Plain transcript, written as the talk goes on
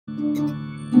Welcome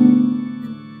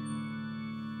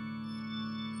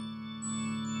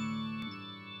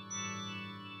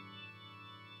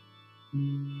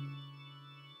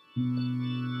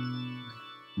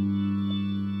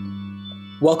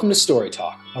to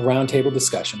StoryTalk, a roundtable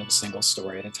discussion of a single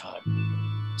story at a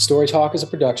time. StoryTalk is a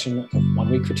production of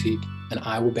One Week Critique, an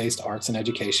Iowa-based arts and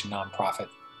education nonprofit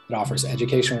that offers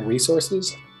educational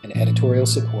resources and editorial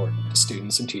support to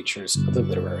students and teachers of the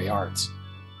literary arts.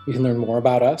 You can learn more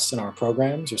about us and our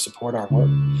programs or support our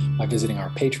work by visiting our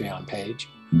Patreon page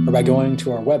or by going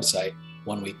to our website,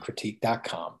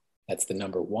 oneweekcritique.com. That's the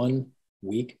number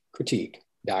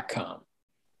oneweekcritique.com.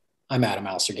 I'm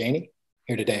al-Sirgany,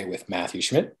 here today with Matthew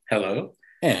Schmidt. Hello.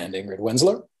 And Ingrid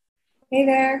Wenzler. Hey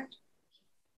there.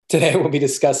 Today we'll be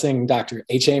discussing Dr.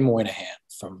 H.A. Moynihan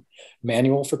from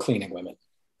Manual for Cleaning Women,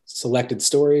 selected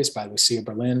stories by Lucia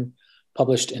Berlin,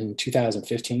 published in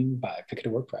 2015 by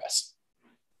Picador Press.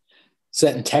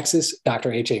 Set in Texas,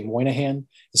 Dr. H.A. Moynihan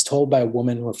is told by a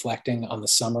woman reflecting on the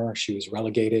summer she was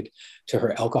relegated to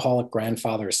her alcoholic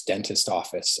grandfather's dentist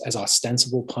office as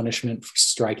ostensible punishment for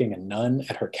striking a nun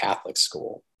at her Catholic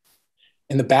school.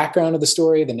 In the background of the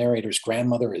story, the narrator's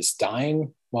grandmother is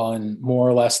dying, while in more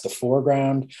or less the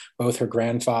foreground, both her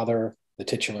grandfather, the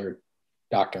titular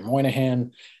Dr.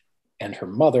 Moynihan, and her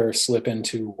mother slip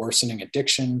into worsening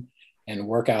addiction and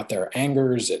work out their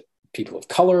angers at people of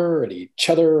color, at each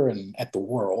other, and at the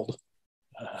world.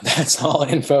 That's all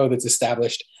info that's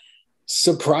established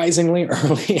surprisingly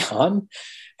early on.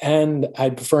 And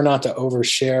I'd prefer not to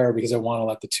overshare because I want to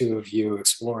let the two of you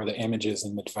explore the images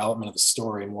and the development of the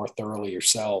story more thoroughly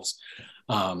yourselves.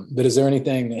 But is there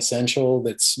anything essential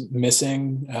that's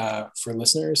missing for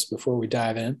listeners before we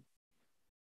dive in?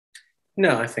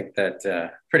 No, I think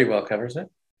that pretty well covers it.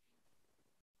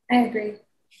 I agree.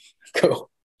 Cool.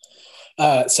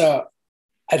 So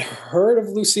I'd heard of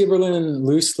Lucia Berlin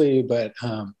loosely, but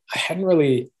I hadn't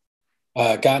really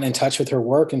gotten in touch with her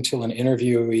work until an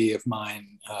interviewee of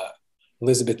mine,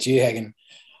 Elizabeth Gehagen,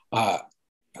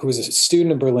 who was a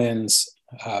student of Berlin's,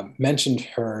 mentioned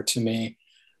her to me.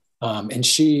 And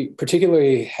she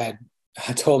particularly had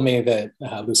told me that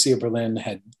Lucia Berlin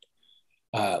had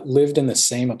lived in the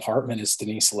same apartment as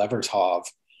Denise Levertov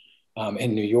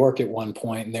in New York at one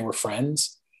point, and they were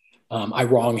friends. I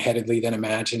wrongheadedly then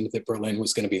imagined that Berlin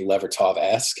was going to be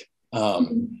Levertov-esque.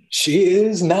 She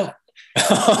is not.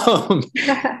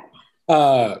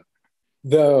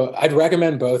 Though I'd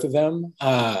recommend both of them.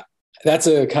 That's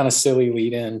a kind of silly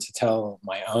lead in to tell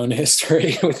my own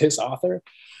history with this author.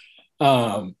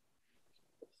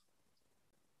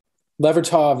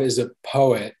 Levertov is a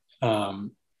poet,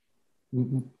 or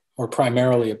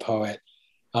primarily a poet,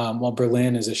 while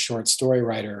Berlin is a short story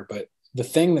writer. But the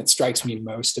thing that strikes me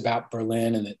most about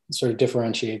Berlin and that sort of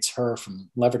differentiates her from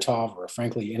Levertov or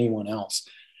frankly anyone else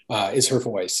is her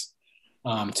voice.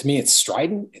 To me, it's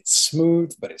strident, it's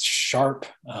smooth, but it's sharp.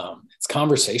 It's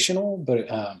conversational,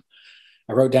 but I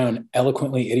wrote down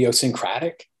eloquently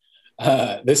idiosyncratic.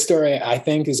 This story, I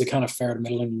think, is a kind of fair to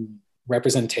middling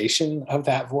representation of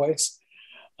that voice.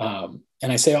 And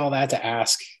I say all that to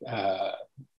ask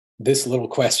this little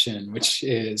question, which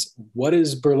is, what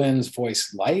is Berlin's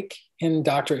voice like in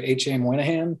Dr. H.A.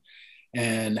 Moynihan,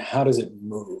 and how does it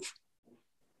move?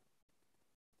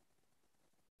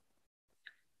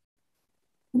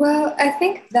 Well, I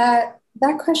think that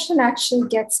question actually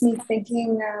gets me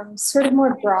thinking sort of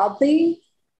more broadly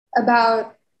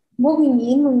about what we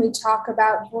mean when we talk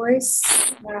about voice.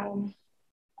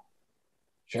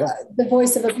 Sure. The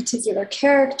voice of a particular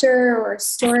character or a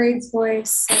story's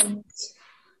voice. And,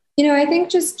 I think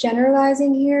just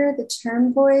generalizing here, the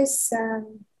term voice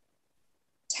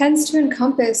tends to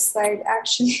encompass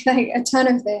actually a ton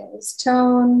of things: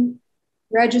 tone,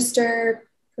 register,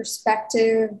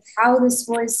 perspective, how this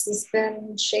voice has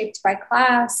been shaped by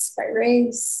class, by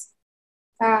race,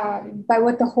 by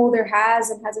what the holder has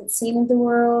and hasn't seen of the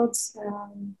world,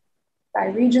 by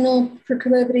regional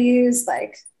proclivities,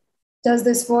 does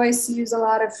this voice use a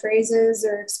lot of phrases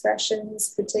or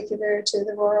expressions particular to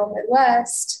the rural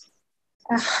Midwest?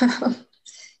 I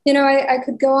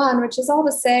could go on, which is all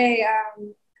to say,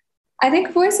 I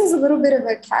think voice is a little bit of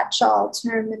a catch-all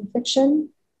term in fiction.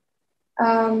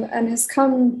 And has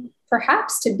come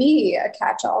perhaps to be a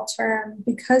catch-all term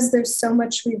because there's so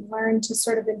much we've learned to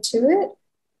sort of intuit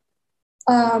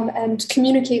and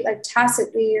communicate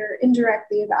tacitly or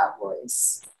indirectly about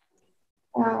voice,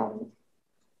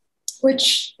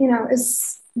 which,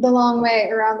 is the long way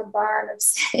around the barn of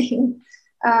saying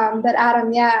that,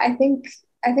 Adam, I think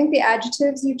the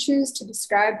adjectives you choose to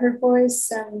describe her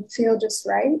voice feel just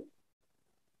right.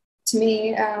 To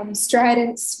me,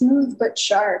 strident, smooth, but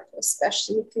sharp,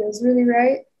 especially, feels really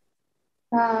right.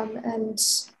 And,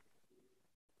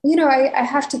 you know, I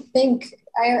have to think,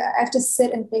 I have to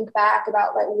sit and think back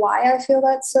about like why I feel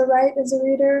that's so right as a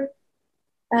reader.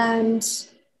 And,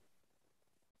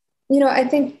 you know, I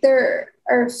think there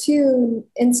are a few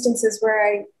instances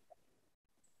where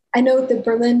I note that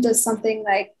Berlin does something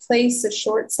like place a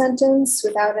short sentence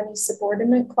without any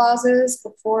subordinate clauses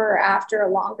before or after a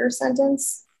longer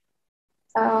sentence.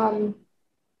 And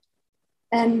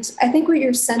I think what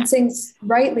you're sensing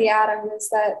rightly, Adam, is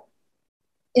that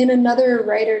in another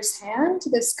writer's hand,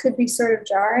 this could be sort of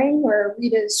jarring or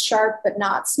read as sharp but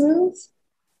not smooth.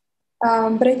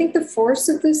 But I think the force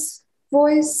of this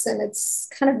voice and its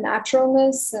kind of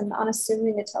naturalness and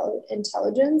unassuming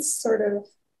intelligence sort of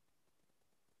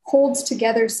holds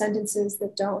together sentences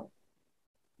that don't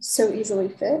so easily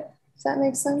fit. Does that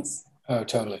make sense? Oh,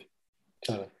 totally.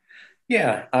 Totally.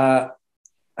 Yeah.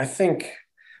 I think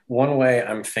one way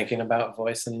I'm thinking about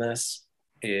voice in this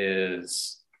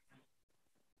is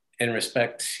in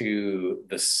respect to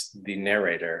the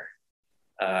narrator,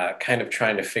 kind of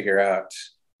trying to figure out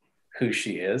who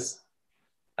she is,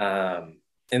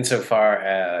 insofar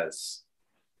as,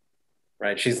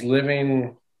 right, she's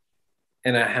living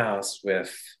in a house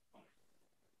with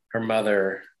her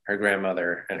mother, her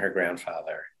grandmother, and her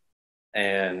grandfather.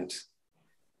 And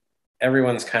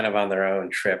everyone's kind of on their own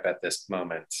trip at this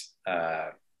moment.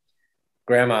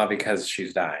 Grandma, because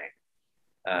she's dying.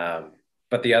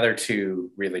 But the other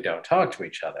two really don't talk to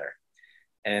each other.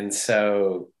 And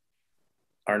so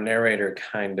our narrator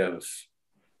kind of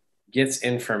gets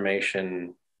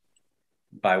information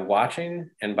by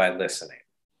watching and by listening.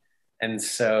 And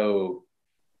so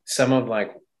some of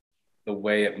like the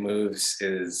way it moves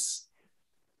is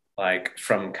like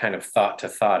from kind of thought to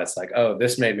thought. It's like, oh,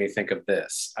 this made me think of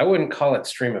this. I wouldn't call it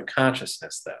stream of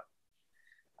consciousness though.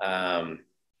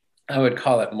 I would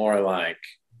call it more like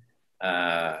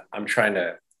I'm trying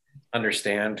to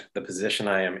understand the position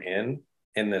I am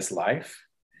in this life.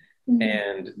 Mm-hmm.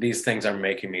 And these things are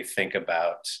making me think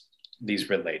about these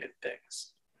related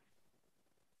things.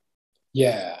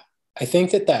 Yeah, I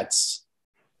think that's,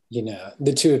 you know,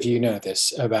 the two of you know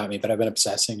this about me, but I've been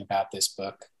obsessing about this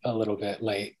book a little bit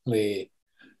lately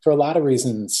for a lot of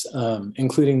reasons,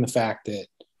 including the fact that,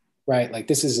 right, like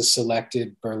this is a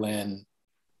selected Berlin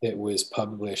that was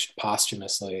published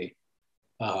posthumously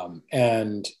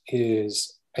and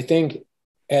is, I think,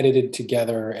 edited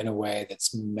together in a way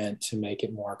that's meant to make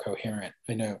it more coherent.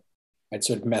 I know I'd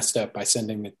sort of messed up by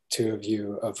sending the two of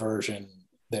you a version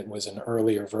that was an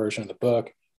earlier version of the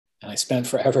book. And I spent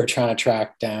forever trying to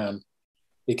track down,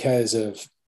 because of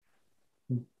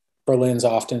Berlin's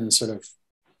often sort of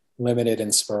limited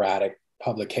and sporadic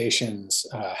publications,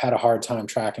 had a hard time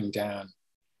tracking down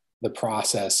the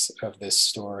process of this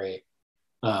story.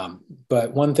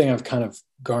 But one thing I've kind of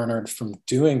garnered from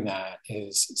doing that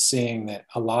is seeing that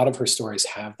a lot of her stories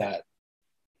have that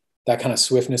kind of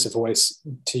swiftness of voice,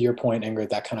 to your point, Ingrid,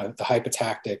 that kind of the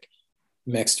hypotactic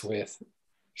mixed with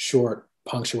short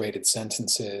punctuated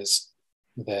sentences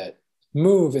that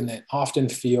move and that often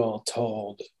feel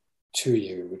told to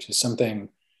you, which is something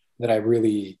that I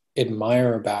really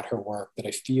admire about her work, that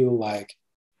I feel like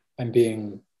I'm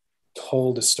being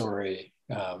told a story.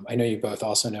 I know you both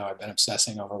also know I've been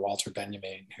obsessing over Walter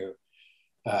Benjamin, who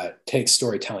takes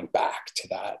storytelling back to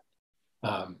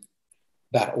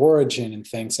that origin and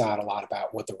thinks out a lot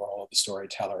about what the role of the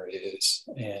storyteller is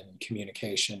in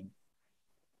communication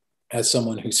as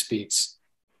someone who speaks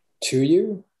to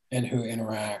you and who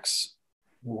interacts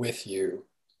with you.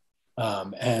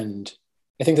 And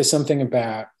I think there's something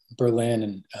about Berlin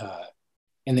and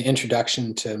in the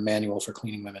introduction to Manual for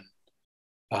Cleaning Women,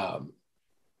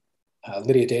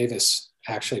 Lydia Davis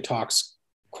actually talks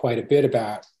quite a bit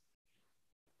about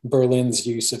Berlin's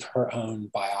use of her own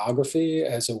biography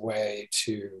as a way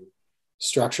to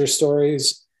structure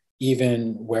stories,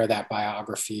 even where that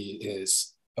biography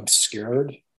is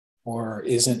obscured or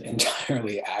isn't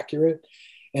entirely accurate.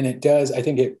 And it does, I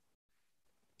think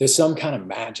there's some kind of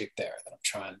magic there that I'm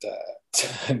trying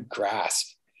to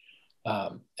grasp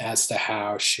as to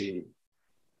how she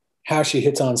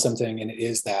hits on something. And it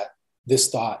is that this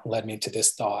thought led me to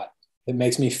this thought that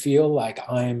makes me feel like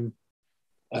I'm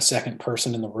a second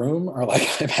person in the room, or like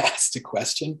I'm asked a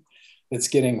question that's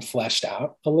getting fleshed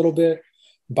out a little bit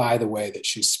by the way that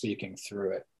she's speaking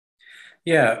through it.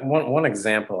 Yeah, one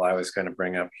example I was going to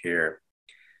bring up here,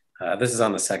 this is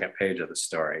on the second page of the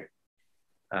story.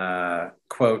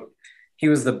 Quote, "He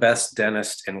was the best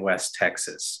dentist in West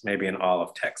Texas, maybe in all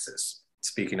of Texas,"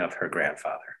 speaking of her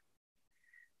grandfather.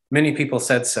 "Many people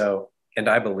said so, and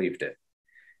I believed it.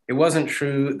 It wasn't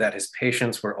true that his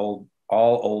patients were all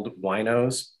old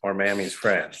winos or Mammy's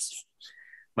friends.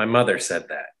 My mother said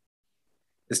that.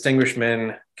 Distinguished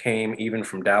men came even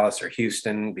from Dallas or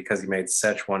Houston because he made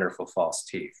such wonderful false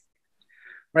teeth.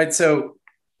 Right, so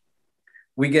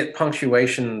we get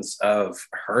punctuations of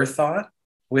her thought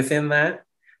within that,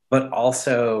 but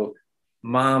also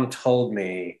mom told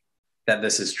me that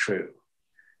this is true,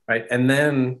 right? And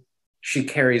then she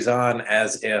carries on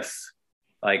as if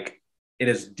like it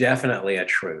is definitely a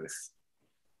truth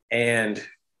and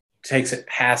takes it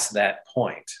past that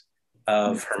point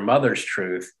of her mother's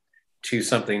truth to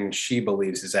something she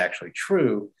believes is actually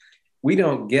true. We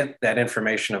don't get that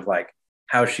information of like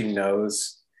how she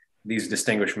knows these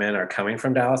distinguished men are coming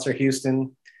from Dallas or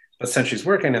Houston. But since she's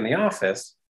working in the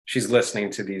office, she's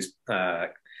listening to these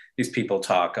people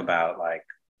talk about like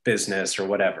business or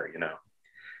whatever, you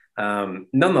know.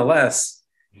 Nonetheless,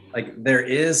 like there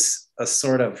is a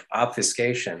sort of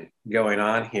obfuscation going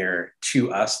on here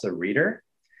to us, the reader,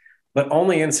 but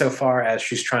only insofar as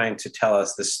she's trying to tell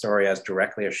us this story as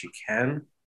directly as she can,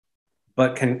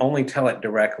 but can only tell it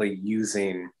directly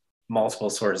using multiple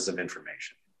sources of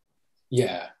information.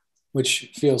 Yeah,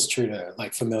 which feels true to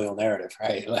like familial narrative,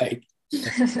 right? Like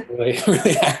really,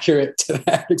 really accurate to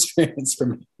that experience for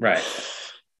me. Right.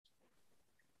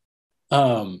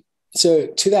 So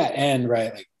to that end,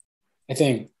 right, like I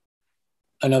think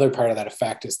another part of that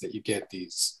effect is that you get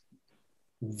these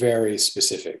very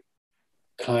specific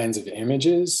kinds of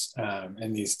images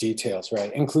and these details,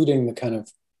 right, including the kind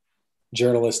of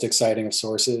journalistic citing of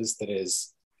sources that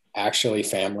is actually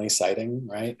family citing,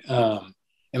 right?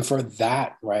 And for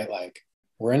that, right, like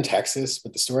we're in Texas,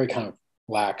 but the story kind of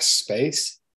lacks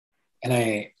space. And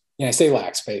I say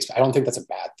lacks space, but I don't think that's a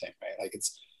bad thing, right? Like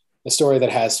it's a story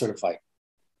that has sort of like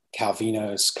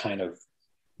Calvino's kind of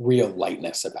real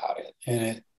lightness about it. And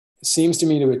it seems to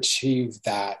me to achieve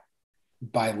that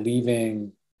by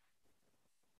leaving,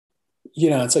 you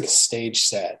know, it's like a stage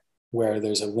set where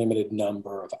there's a limited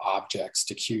number of objects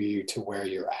to cue you to where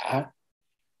you're at,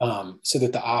 so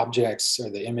that the objects or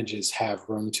the images have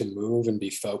room to move and be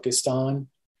focused on.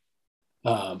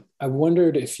 I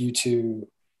wondered if you two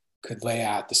could lay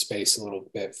out the space a little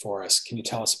bit for us. Can you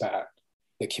tell us about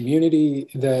the community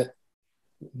that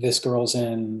this girl's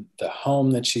in, the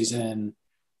home that she's in,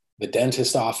 the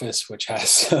dentist office, which has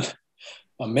some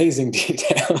amazing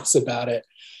details about it,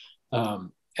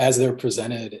 as they're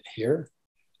presented here?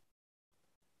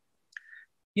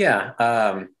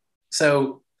 Yeah.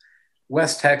 So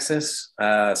West Texas,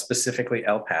 specifically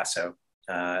El Paso,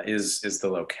 is the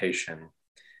location.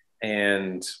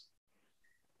 And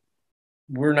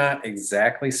we're not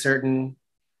exactly certain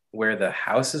where the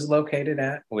house is located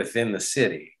at within the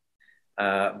city,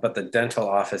 but the dental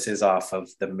office is off of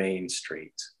the main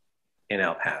street in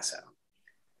El Paso.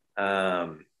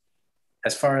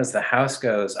 As far as the house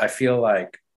goes, I feel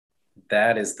like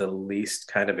that is the least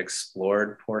kind of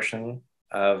explored portion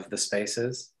of the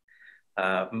spaces,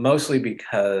 mostly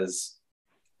because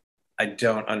I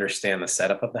don't understand the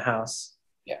setup of the house.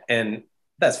 Yeah. And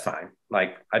that's fine.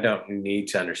 Like, I don't need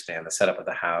to understand the setup of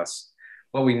the house.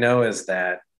 What we know is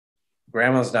that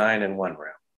grandma's dying in one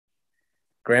room.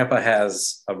 Grandpa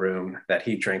has a room that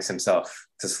he drinks himself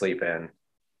to sleep in.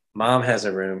 Mom has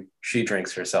a room she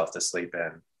drinks herself to sleep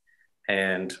in.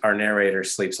 And our narrator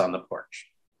sleeps on the porch.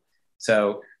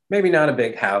 So maybe not a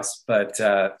big house, but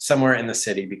somewhere in the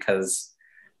city, because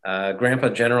Grandpa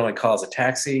generally calls a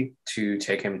taxi to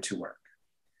take him to work.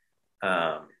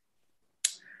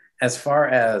 As far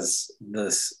as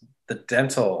the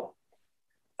dental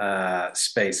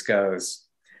space goes,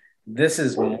 this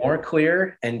is more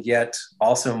clear and yet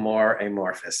also more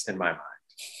amorphous in my mind,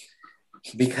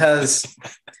 because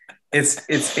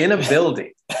it's in a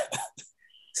building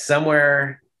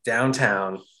somewhere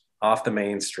downtown off the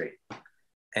main street.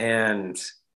 And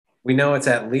we know it's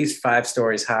at least 5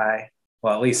 stories high,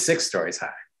 well, at least 6 stories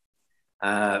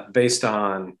high, based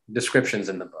on descriptions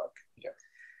in the book. Yeah.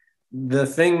 The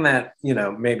thing that, you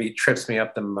know, maybe trips me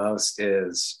up the most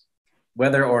is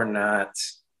whether or not,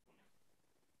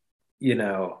 you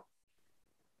know,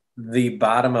 the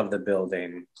bottom of the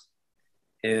building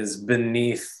is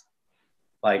beneath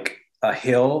like a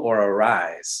hill or a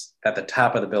rise that the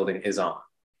top of the building is on,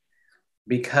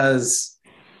 because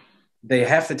they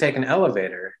have to take an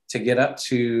elevator to get up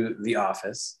to the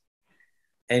office.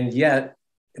 And yet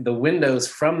the windows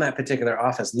from that particular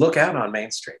office look out on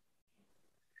Main Street,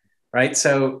 right?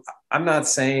 So I'm not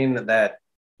saying that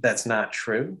that's not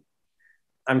true.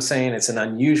 I'm saying it's an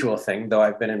unusual thing, though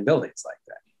I've been in buildings like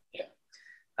that.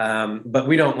 Yeah. But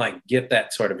we don't like get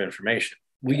that sort of information.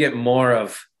 We get more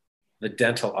of the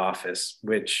dental office,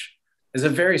 which is a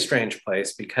very strange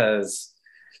place because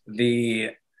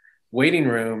the waiting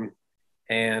room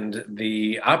and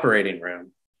the operating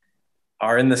room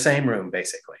are in the same room,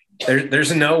 basically.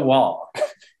 There's no wall.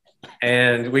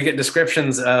 And we get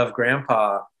descriptions of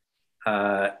Grandpa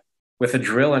with a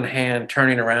drill in hand,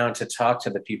 turning around to talk to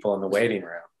the people in the waiting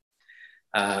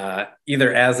room,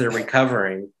 either as they're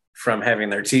recovering from having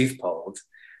their teeth pulled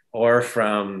or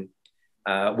from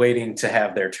waiting to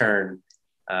have their turn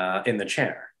in the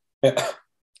chair. Yeah.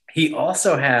 He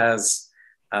also has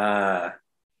a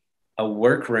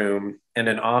workroom and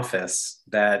an office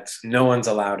that no one's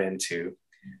allowed into,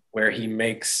 where he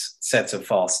makes sets of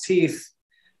false teeth.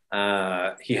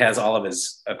 He has all of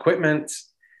his equipment,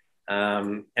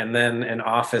 and then an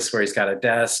office where he's got a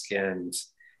desk, and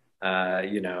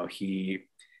he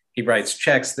writes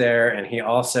checks there, and he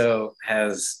also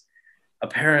has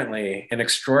apparently an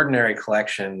extraordinary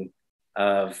collection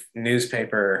of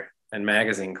newspaper and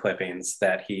magazine clippings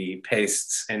that he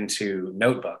pastes into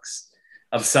notebooks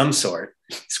of some sort,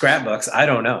 scrapbooks, I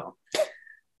don't know.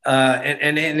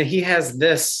 And he has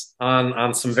this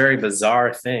on some very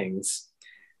bizarre things,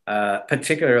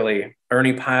 particularly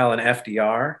Ernie Pyle and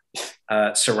FDR,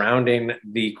 surrounding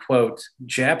the, quote,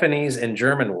 Japanese and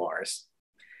German wars.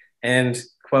 And,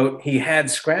 quote, he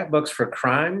had scrapbooks for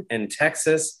crime in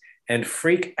Texas and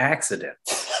freak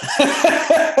accidents.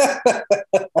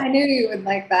 I knew you would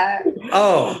like that.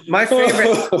 Oh, my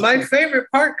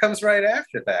favorite part comes right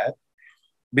after that,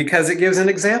 because it gives an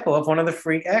example of one of the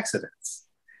freak accidents.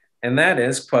 And that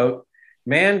is, quote,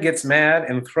 man gets mad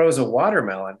and throws a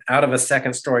watermelon out of a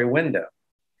second-story window.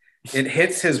 It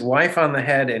hits his wife on the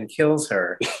head and kills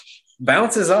her,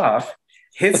 bounces off,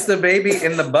 hits the baby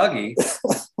in the buggy,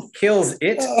 kills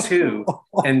it too,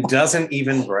 and doesn't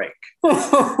even break.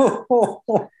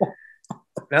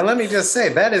 Now, let me just say,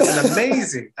 that is an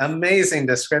amazing, amazing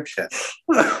description.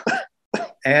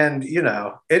 And,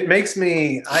 it makes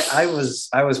me, I was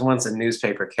once a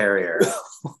newspaper carrier.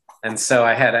 And so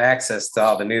I had access to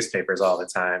all the newspapers all the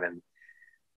time. And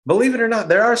believe it or not,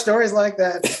 there are stories like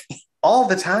that all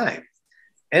the time.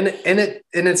 And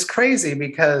it's crazy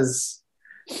because,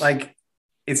 like,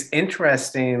 it's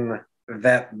interesting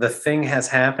that the thing has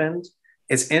happened.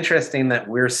 It's interesting that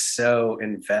we're so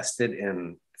invested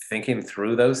in thinking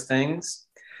through those things,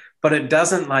 but it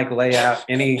doesn't lay out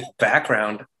any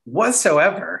background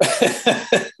whatsoever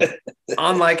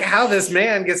on how this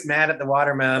man gets mad at the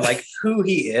watermelon, who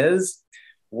he is,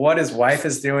 what his wife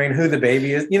is doing, who the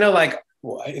baby is,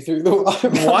 why through the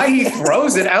watermelon? Why he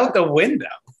throws it out the window,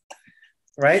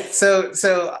 right? So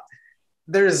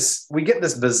we get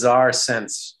this bizarre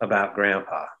sense about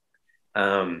Grandpa.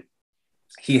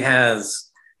 He has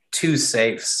 2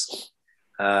 safes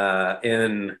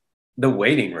in the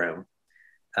waiting room.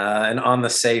 And on the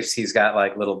safes, he's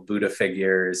got little Buddha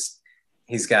figures.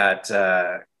 He's got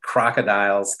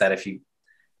crocodiles that if you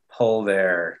pull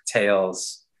their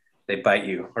tails, they bite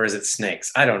you. Or is it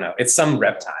snakes? I don't know. It's some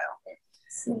reptile.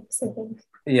 Snakes, I think.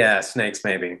 Yeah, snakes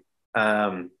maybe.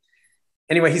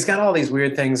 Anyway, he's got all these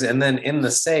weird things. And then in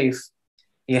the safe,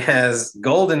 he has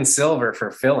gold and silver for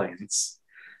fillings,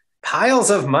 piles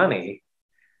of money,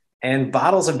 and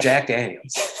bottles of Jack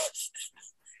Daniels.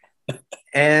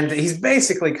 And he's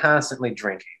basically constantly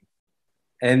drinking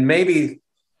and maybe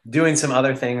doing some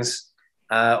other things,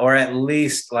 or at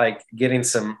least getting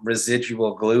some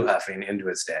residual glue huffing into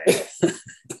his day.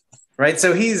 Right.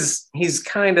 So he's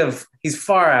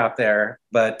far out there,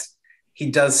 but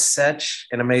he does such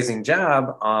an amazing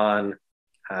job on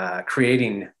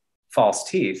creating false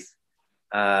teeth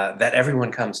that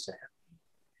everyone comes to him.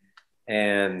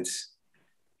 And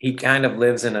he kind of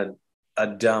lives in a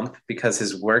dump because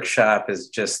his workshop is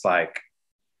just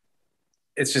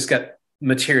it's just got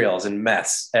materials and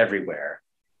mess everywhere.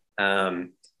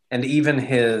 And even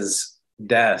his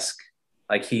desk,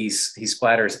 he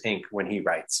splatters ink when he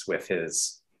writes with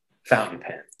his fountain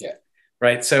pen. Yeah.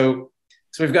 Right. So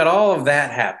we've got all of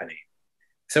that happening.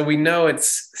 So we know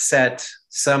it's set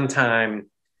sometime,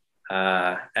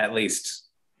 at least,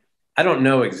 I don't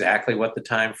know exactly what the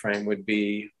time frame would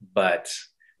be, but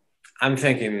I'm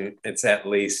thinking it's at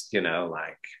least,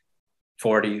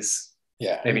 40s.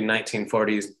 Yeah. Maybe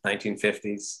 1940s,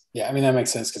 1950s. Yeah, I mean, that makes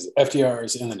sense because FDR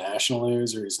is in the national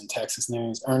news or he's in Texas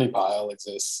news. Ernie Pyle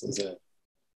exists as a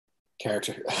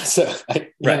character. So,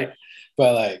 right.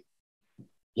 But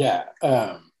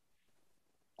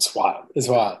it's wild. It's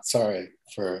wild. Sorry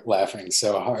for laughing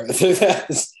so hard.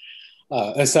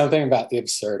 There's something about the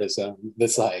absurdism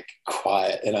that's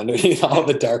quiet and underneath all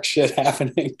the dark shit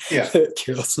happening. Yeah. That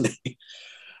kills me.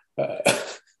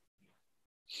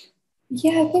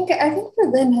 Yeah, I think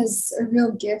Berlin has a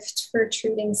real gift for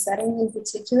treating setting in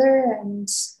particular. And,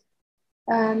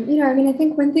 I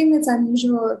think one thing that's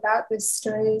unusual about this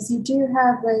story is you do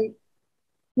have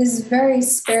this very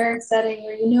spare setting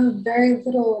where you know very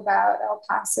little about El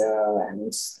Paso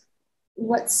and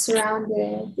what's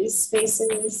surrounding these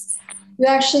spaces. You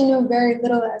actually know very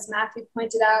little, as Matthew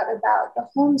pointed out, about the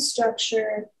home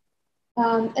structure.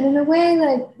 And in a way,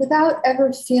 like, without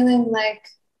ever feeling like,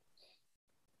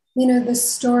 you know, the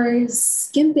story's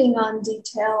skimping on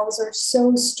details or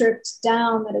so stripped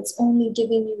down that it's only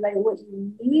giving you like what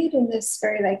you need in this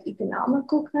very like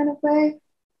economical kind of way.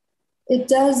 It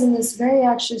does, in this very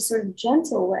actually sort of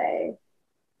gentle way,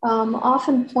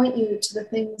 often point you to the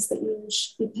things that you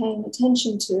should be paying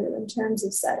attention to in terms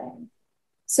of setting.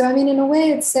 So, I mean, in a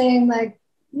way, it's saying like,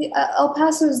 El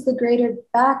Paso is the greater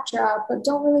backdrop, but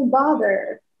don't really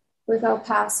bother with El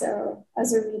Paso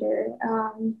as a reader.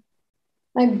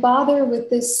 I bother with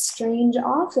this strange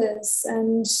office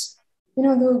and, you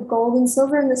know, the gold and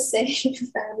silver in the safe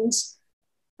and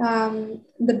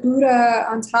the Buddha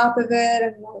on top of it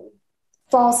and the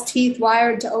false teeth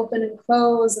wired to open and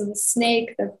close and the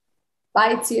snake that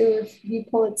bites you if you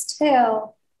pull its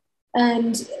tail.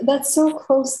 And that's so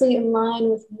closely in line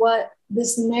with what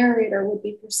this narrator would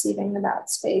be perceiving about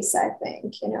space, I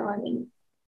think. You know, I mean,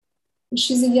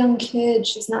 she's a young kid.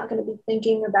 She's not going to be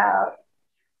thinking about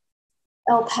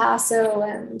El Paso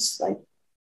and like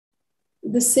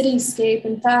the cityscape.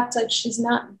 In fact, like she's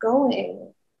not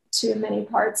going to many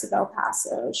parts of El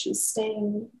Paso. She's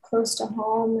staying close to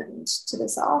home and to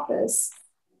this office.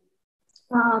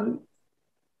 And,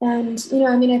 you know,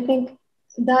 I mean, I think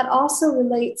that also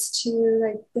relates to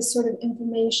like the sort of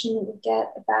information that we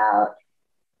get about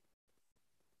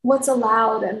what's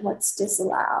allowed and what's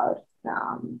disallowed.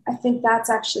 I think that's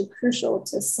actually crucial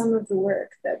to some of the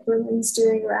work that Berlin's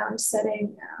doing around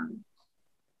setting.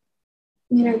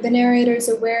 You know, the narrator's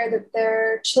aware that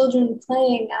there are children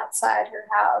playing outside her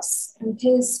house and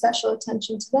pays special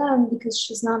attention to them because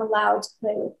she's not allowed to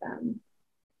play with them.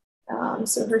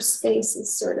 So her space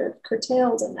is sort of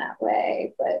curtailed in that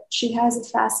way, but she has a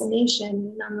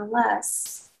fascination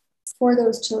nonetheless for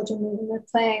those children when they're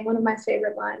playing. One of my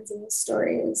favorite lines in the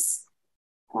story is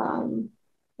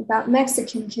about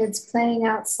Mexican kids playing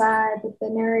outside that the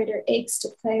narrator aches to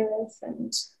play with.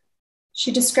 And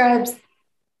she describes,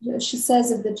 she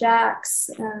says of the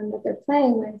jacks that they're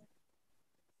playing with,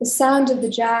 the sound of the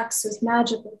jacks was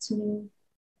magical to me.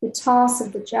 The toss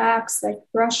of the jacks like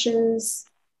brushes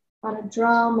on a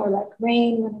drum or like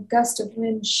rain when a gust of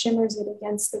wind shimmers it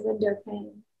against the window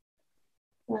pane.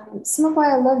 Some of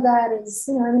why I love that is,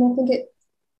 you know, I mean, I think it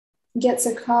gets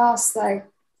across like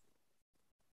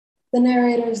the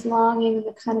narrator's longing and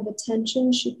the kind of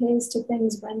attention she pays to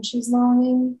things when she's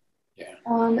longing. Yeah.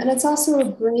 And it's also a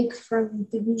break from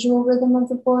the usual rhythm of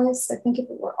the voice. I think if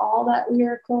it were all that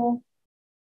lyrical,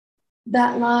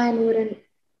 that line wouldn't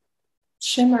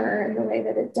shimmer in the way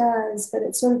that it does, but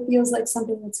it sort of feels like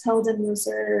something that's held in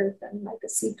reserve and like a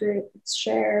secret that's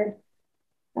shared.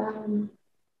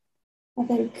 I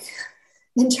think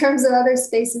in terms of other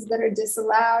spaces that are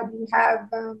disallowed, you have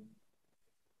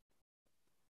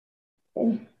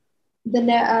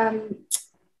the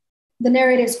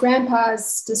narrator's grandpa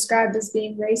is described as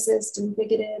being racist and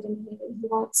bigoted, and he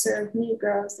won't serve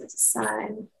Negroes. There's a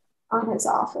sign on his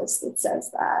office that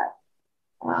says that.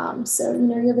 So, you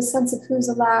know, you have a sense of who's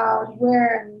allowed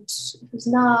where and who's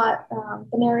not.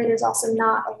 The narrator's also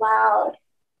not allowed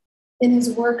in his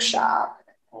workshop,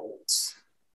 and,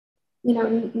 you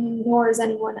know, nor is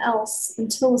anyone else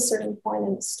until a certain point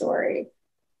in the story.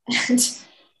 And,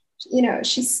 you know,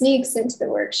 she sneaks into the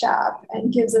workshop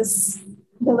and gives us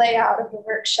the layout of the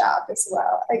workshop as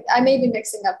well. I may be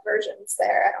mixing up versions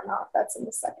there. I don't know if that's in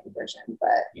the second version,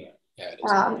 but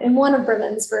in one of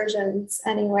Berlin's versions,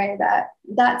 anyway,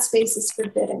 that space is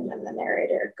forbidden and the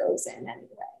narrator goes in anyway,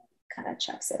 kind of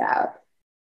checks it out.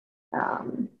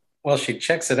 Well, she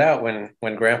checks it out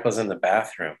when Grandpa's in the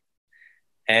bathroom.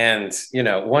 And, you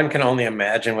know, one can only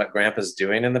imagine what Grandpa's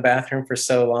doing in the bathroom for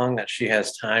so long that she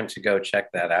has time to go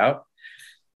check that out.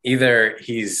 Either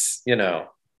he's, you know,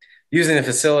 using the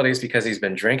facilities because he's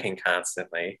been drinking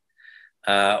constantly,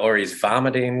 or he's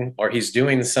vomiting, or he's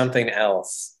doing something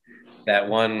else that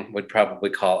one would probably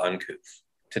call uncouth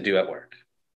to do at work.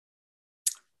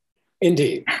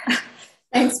 Indeed.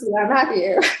 Thanks for that,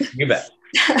 Matthew. You bet.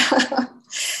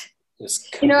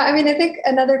 You know, I mean, I think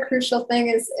another crucial thing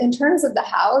is in terms of the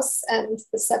house and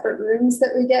the separate rooms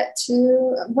that we get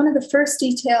to, one of the first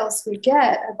details we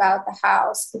get about the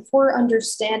house before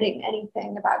understanding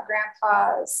anything about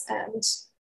Grandpa's and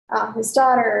his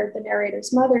daughter, the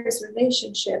narrator's mother's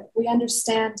relationship, we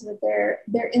understand that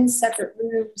they're in separate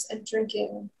rooms and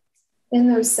drinking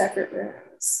in those separate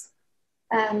rooms.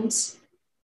 And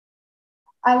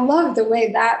I love the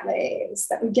way that lays,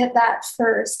 that we get that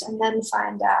first and then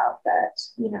find out that,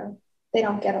 you know, they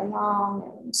don't get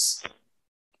along and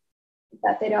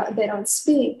that they don't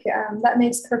speak. That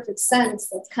makes perfect sense.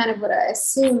 That's kind of what I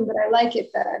assume, but I like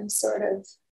it that I'm sort of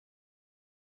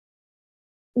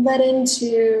led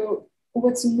into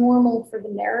what's normal for the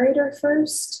narrator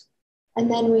first,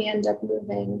 and then we end up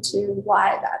moving to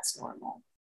why that's normal.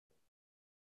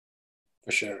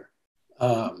 For sure.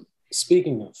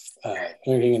 Speaking of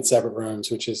drinking in separate rooms,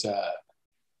 which is a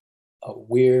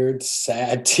weird,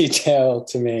 sad detail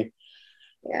to me.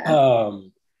 Yeah.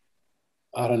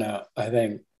 I don't know. I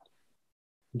think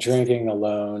drinking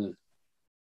alone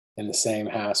in the same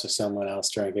house with someone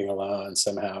else drinking alone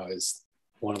somehow is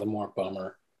one of the more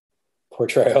bummer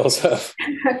portrayals of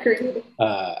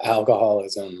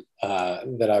alcoholism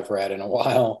that I've read in a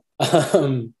while.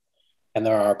 And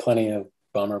there are plenty of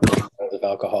bummer portrayals of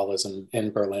alcoholism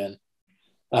in Berlin.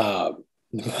 But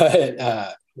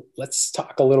let's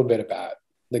talk a little bit about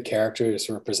the characters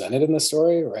represented in the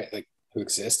story, right? Like who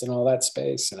exist in all that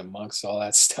space and amongst all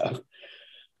that stuff.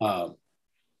 In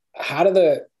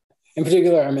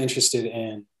particular, I'm interested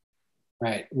in,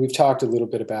 right, we've talked a little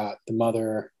bit about the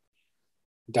mother,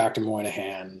 Dr.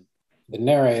 Moynihan, the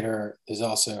narrator. There's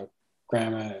also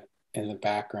grandma in the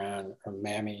background, or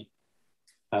Mammy,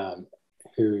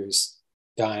 who's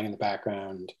dying in the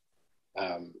background.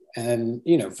 And then,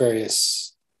 you know,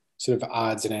 various sort of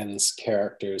odds and ends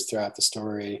characters throughout the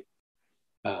story.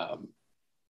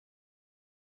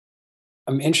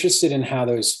 I'm interested in how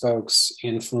those folks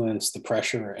influence the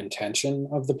pressure and tension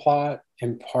of the plot,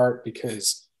 in part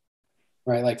because,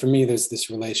 right, like for me, there's this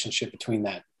relationship between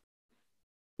that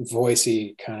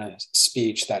voicey kind of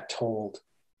speech, that told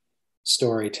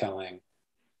storytelling,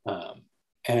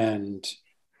 and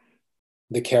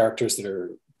the characters that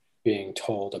are being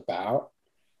told about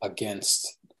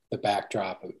against the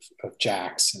backdrop of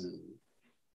jacks and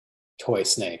toy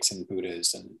snakes and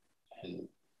Buddhas and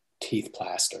teeth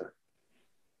plaster.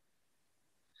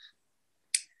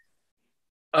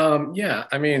 Yeah,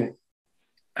 I mean,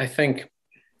 I think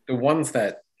the ones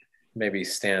that maybe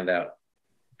stand out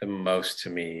the most to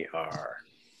me are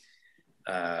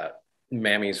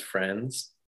Mammy's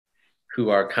friends, who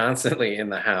are constantly in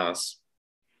the house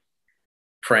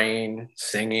praying,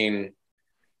 singing,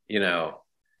 you know.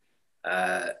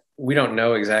 We don't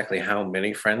know exactly how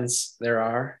many friends there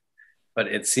are, but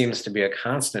it seems to be a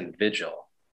constant vigil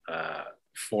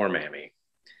for Mammy.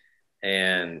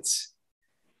 And,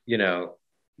 you know,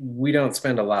 we don't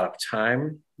spend a lot of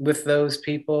time with those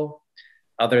people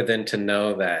other than to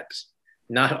know that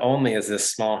not only is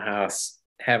this small house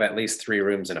have at least 3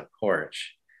 rooms and a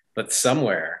porch, but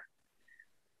somewhere,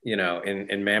 you know,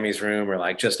 in Mammy's room or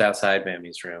like just outside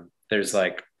Mammy's room, there's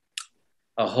like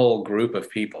a whole group of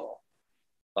people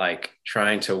like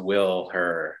trying to will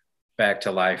her back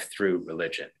to life through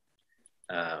religion.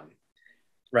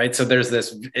 Right. So there's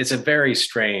this, it's a very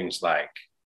strange, like,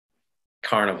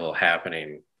 carnival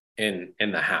happening in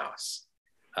the house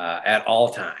at all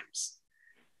times.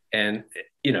 And,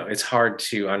 you know, it's hard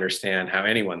to understand how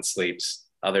anyone sleeps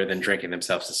other than drinking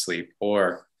themselves to sleep,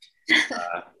 or,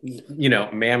 you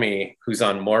know, Mammy, who's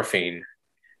on morphine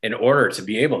in order to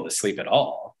be able to sleep at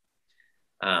all.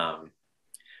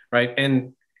 Right.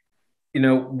 And, you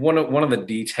know, one of the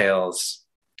details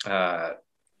that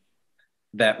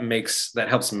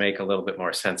helps make a little bit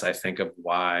more sense, I think, of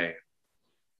why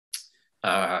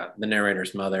the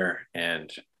narrator's mother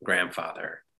and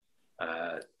grandfather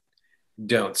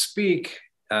don't speak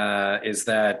is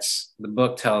that the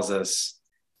book tells us,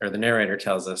 or the narrator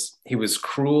tells us, he was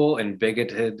cruel and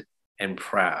bigoted and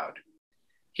proud.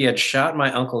 He had shot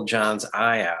my Uncle John's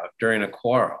eye out during a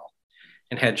quarrel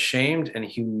and had shamed and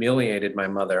humiliated my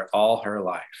mother all her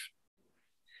life.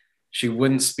 She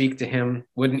wouldn't speak to him,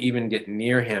 wouldn't even get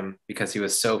near him because he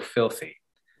was so filthy,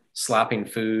 slopping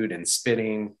food and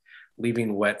spitting,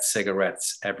 leaving wet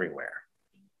cigarettes everywhere.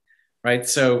 Right?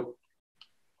 So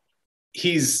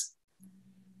he's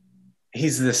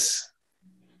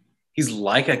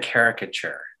like a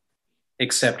caricature,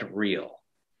 except real.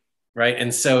 Right?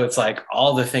 And so it's like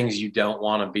all the things you don't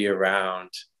want to be around,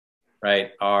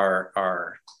 right,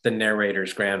 are the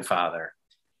narrator's grandfather.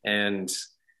 And,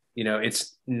 you know,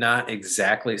 it's not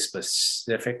exactly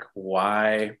specific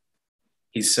why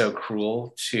he's so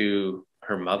cruel to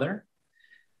her mother.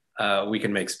 We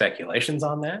can make speculations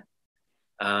on that.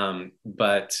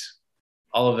 But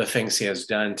all of the things he has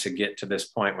done to get to this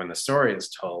point when the story is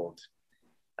told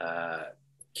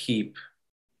keep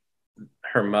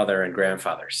her mother and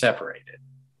grandfather separated.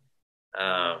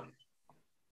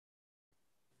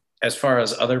 As far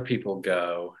as other people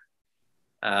go,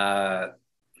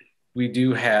 we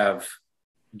do have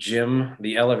Jim,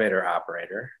 the elevator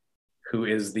operator, who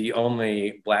is the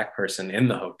only Black person in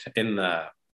the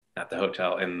hotel, not the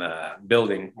hotel, in the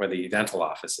building where the dental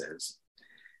office is.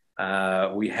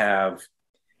 We have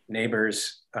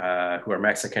neighbors who are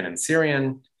Mexican and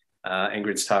Syrian.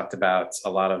 Ingrid's talked about a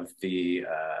lot of the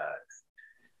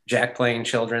jack playing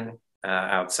children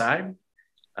outside.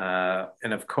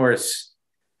 And of course,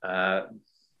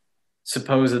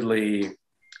 supposedly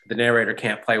the narrator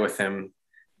can't play with them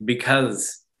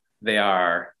because they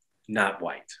are not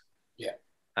white.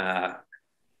 Yeah.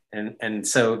 And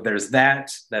so there's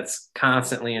that's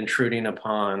constantly intruding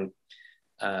upon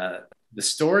the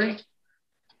story.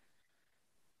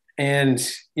 And,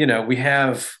 you know, we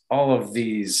have all of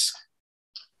these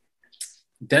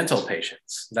dental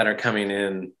patients that are coming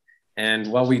in.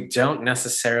 And while we don't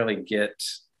necessarily get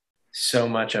so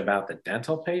much about the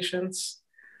dental patients,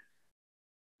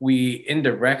 we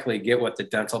indirectly get what the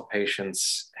dental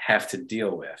patients have to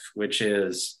deal with, which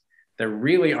is there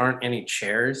really aren't any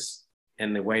chairs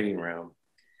in the waiting room.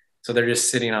 So they're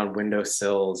just sitting on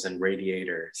windowsills and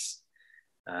radiators.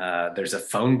 There's a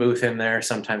phone booth in there.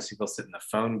 Sometimes people sit in the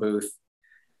phone booth.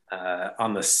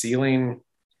 On the ceiling,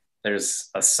 there's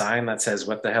a sign that says,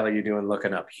 "What the hell are you doing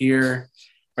looking up here?"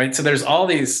 Right? So there's all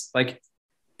these, like,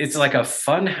 it's like a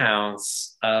fun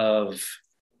house of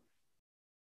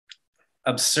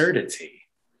absurdity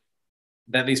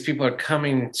that these people are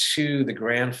coming to the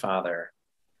grandfather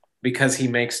because he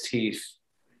makes teeth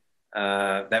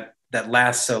that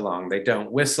last so long. They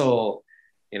don't whistle,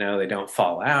 you know, they don't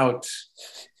fall out.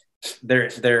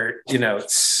 They're you know,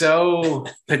 so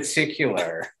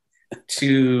particular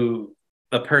to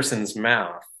a person's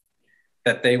mouth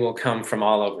that they will come from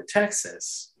all over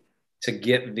Texas to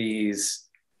get these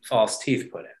false teeth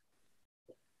put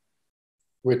in.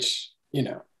 Which, you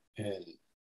know,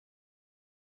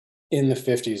 in the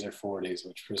 50s or 40s,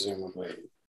 which presumably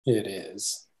it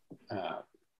is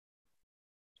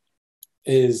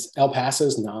El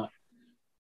Paso's not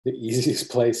the easiest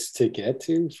place to get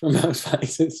to from most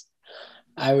places.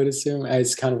 I would assume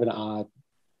it's kind of an odd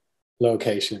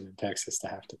location in Texas to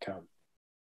have to come.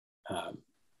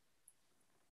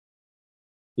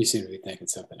 You seem to be thinking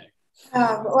something.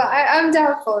 Well, I'm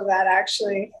doubtful of that,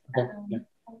 actually. Okay. Yeah.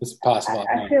 It's possible.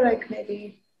 I feel like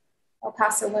maybe El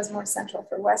Paso was more central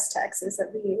for West Texas,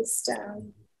 at least.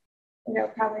 You know,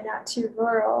 probably not too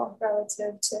rural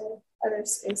relative to other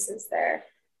spaces there.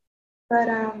 But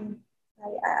I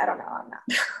don't know. I'm not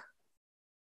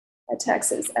a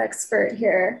Texas expert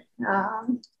here.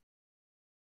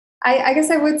 I guess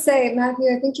I would say,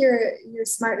 Matthew, I think you're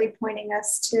smartly pointing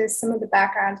us to some of the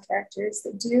background characters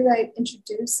that do like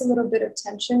introduce a little bit of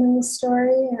tension in the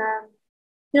story.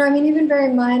 You know, I mean, even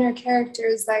very minor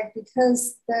characters, like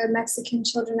because the Mexican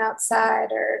children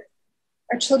outside are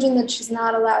children that she's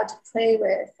not allowed to play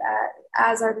with,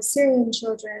 as are the Syrian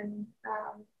children.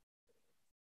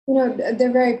 You know,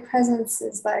 their very presence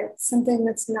is like something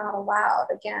that's not allowed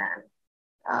again.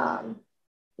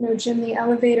 You know, Jim, the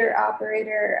elevator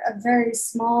operator, a very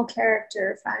small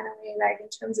character, finally, like in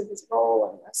terms of his role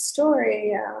in the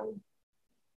story,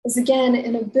 is again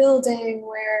in a building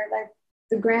where like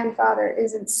the grandfather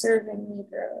isn't serving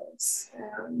Negroes.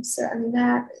 So, I mean,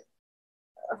 that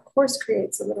of course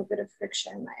creates a little bit of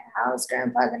friction. Like, how is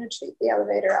grandpa going to treat the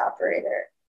elevator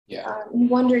operator? Yeah. You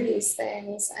wonder these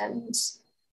things, and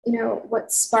you know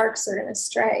what sparks are going to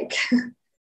strike.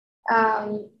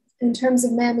 In terms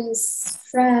of Mammy's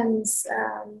friends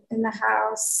in the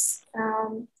house,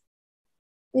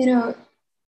 you know,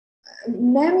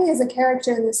 Mammy as a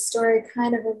character in this story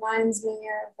kind of reminds me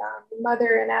of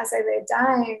Mother and As I Lay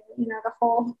Dying. You know,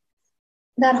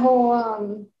 that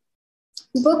whole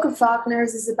book of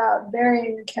Faulkner's is about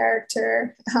burying a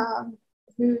character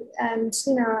you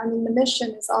know, I mean, the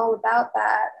mission is all about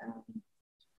that.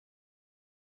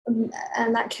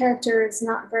 And that character is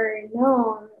not very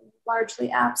known, largely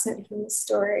absent from the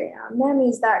story.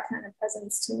 Mammy's that kind of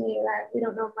presence to me, that we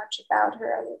don't know much about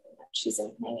her other than that she's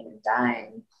in pain and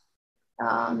dying.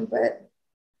 But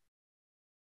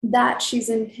that she's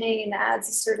in pain adds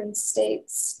a certain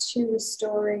stakes to the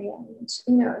story. And,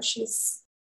 you know, she's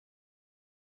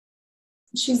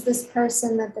this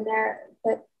person that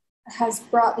that has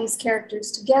brought these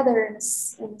characters together in a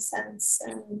sense.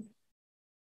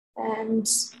 And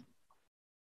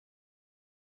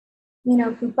you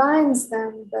know, who binds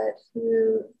them, but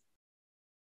who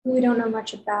we don't know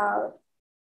much about.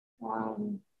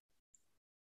 And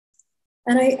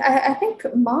I think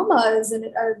Mama is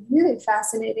a really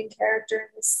fascinating character in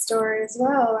this story as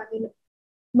well. I mean,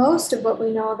 most of what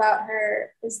we know about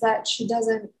her is that she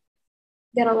doesn't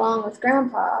get along with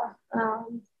Grandpa.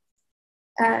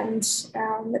 and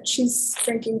that she's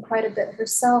drinking quite a bit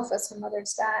herself as her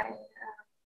mother's dying.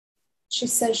 She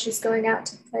says she's going out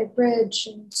to play bridge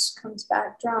and comes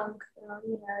back drunk,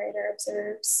 the narrator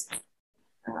observes.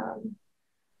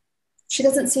 She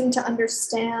doesn't seem to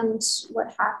understand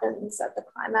what happens at the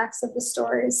climax of the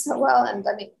story so well. And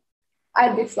I mean,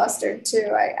 I'd be flustered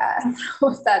too. I don't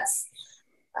know if that's,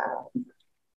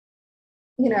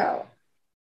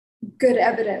 good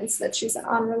evidence that she's an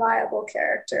unreliable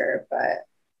character, but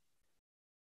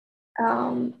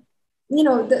the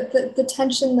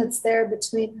tension that's there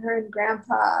between her and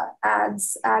Grandpa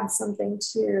adds something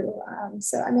too.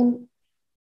 So I mean,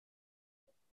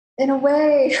 in a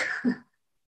way,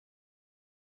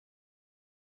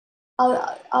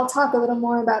 I'll talk a little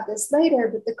more about this later,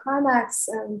 but the climax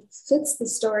fits the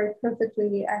story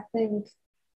perfectly, I think.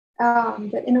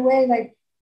 But in a way, like,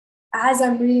 as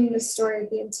I'm reading the story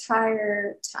the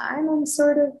entire time, I'm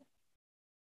sort of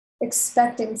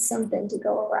expecting something to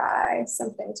go awry,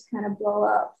 something to kind of blow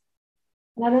up.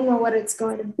 And I don't know what it's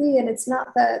going to be. And it's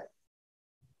not that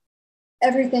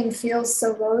everything feels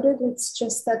so loaded. It's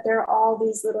just that there are all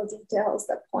these little details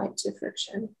that point to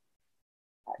friction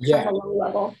at kind of a low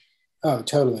level. Oh,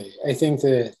 totally. I think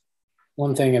that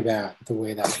one thing about the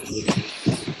way that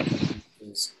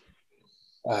is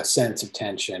a sense of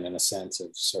tension and a sense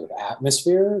of sort of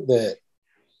atmosphere that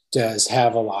does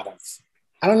have a lot of,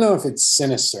 I don't know if it's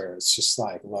sinister, it's just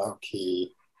like low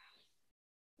key.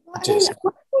 One thing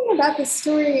about the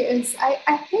story is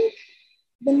I think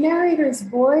the narrator's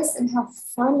voice and how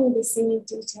funny the scenic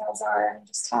details are, and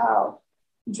just how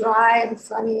dry and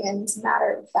funny and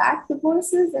matter of fact the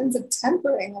voices ends up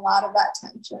tempering a lot of that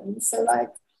tension. So like,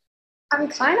 I'm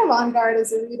kind of on guard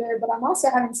as a reader, but I'm also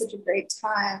having such a great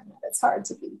time that it's hard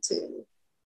to be too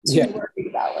worried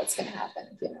about what's going to happen,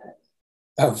 if you know what I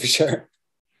mean. Oh, for sure.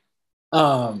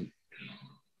 So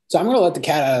I'm going to let the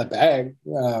cat out of the bag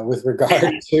with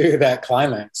regard to that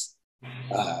climax.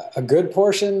 A good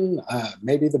portion,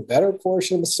 maybe the better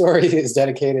portion of the story, is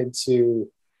dedicated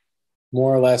to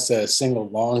more or less a single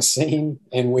long scene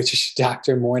in which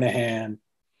Dr. Moynihan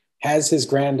has his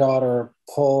granddaughter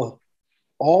pull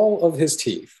all of his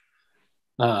teeth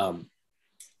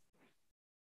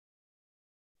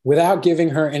without giving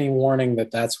her any warning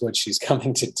that that's what she's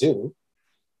coming to do.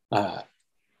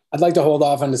 I'd like to hold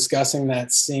off on discussing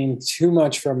that scene too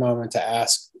much for a moment to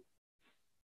ask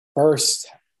first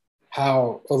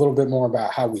a little bit more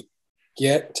about how we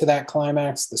get to that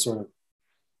climax, the sort of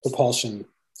propulsion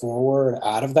forward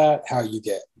out of that, how you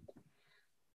get,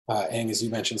 and as you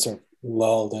mentioned, sort of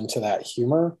lulled into that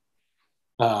humor.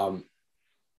 And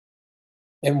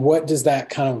what does that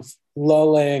kind of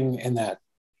lulling and that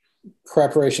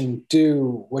preparation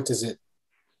do? What does it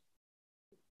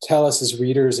tell us as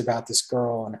readers about this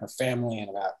girl and her family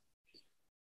and about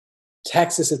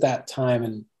Texas at that time,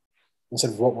 and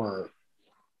sort of what we're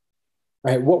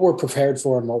prepared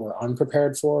for and what we're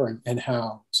unprepared for, and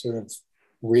how sort of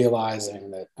realizing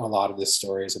that a lot of this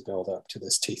story is a build up to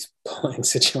this teeth pulling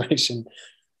situation,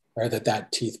 or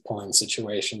that teeth pulling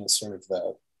situation is sort of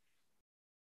the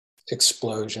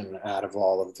explosion out of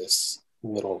all of this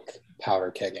little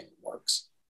powder kegging works.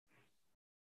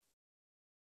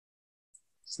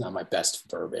 It's not my best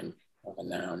verbing of a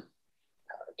noun,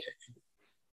 powder kegging.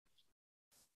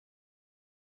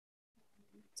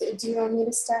 Do you want me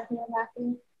to start here,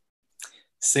 Matthew?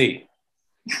 See.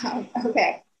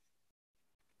 Okay.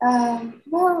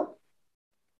 Well,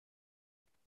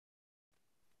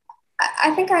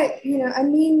 I think I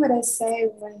mean what I say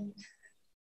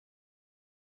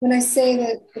when I say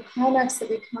that the climax that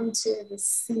we come to,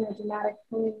 this dramatic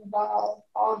pulling of all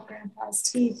of Grandpa's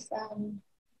teeth,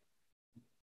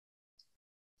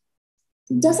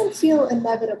 doesn't feel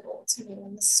inevitable to me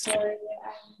in the story,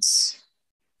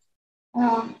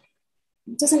 and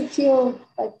doesn't feel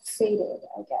like fated,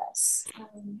 I guess.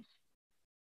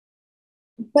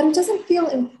 But it doesn't feel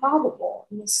improbable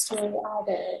in the story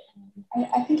either.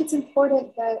 I think it's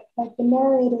important that the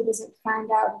narrator doesn't find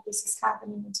out that this is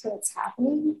happening until it's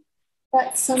happening.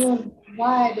 That's some of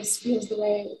why this feels the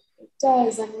way it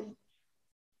does. I mean,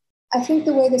 I think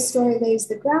the way the story lays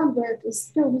the groundwork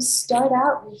is, we start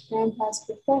out with Grandpa's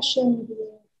profession.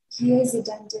 He is a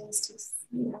dentist. He's,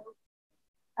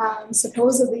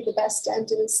 supposedly the best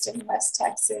dentist in West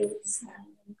Texas.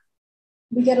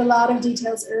 We get a lot of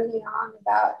details early on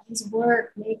about his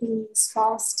work making these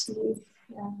false teeth.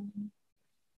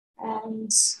 And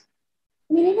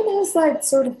I mean, even his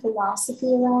sort of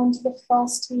philosophy around the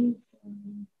false teeth,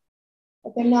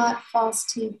 that they're not false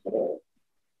teeth, but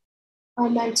are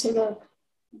meant to look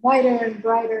whiter and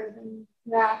brighter than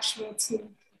their actual teeth.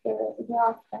 They're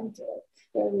authentic,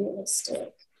 they're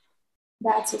realistic.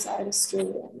 that's his artistry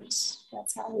and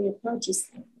that's how he approaches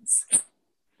things.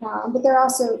 But they're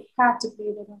also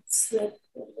practically, they don't slip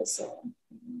or whistle.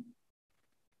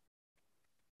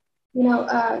 You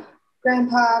know,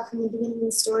 Grandpa from the beginning of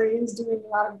the story is doing a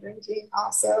lot of drinking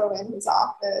also in his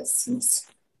office. He's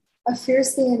a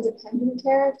fiercely independent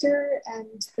character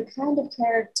and the kind of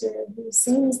character who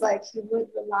seems like he would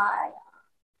rely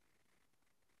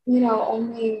on, you know,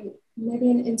 only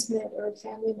maybe an intimate or a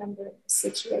family member in this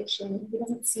situation. He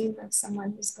doesn't seem like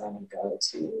someone who's going to go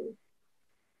to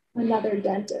another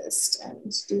dentist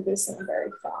and do this in a very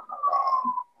formal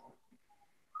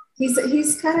way.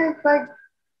 He's kind of like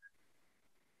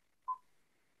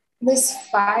this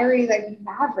fiery, like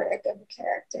maverick of a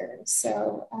character.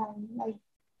 So like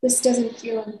this doesn't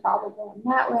feel improbable in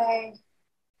that way.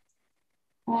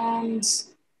 And,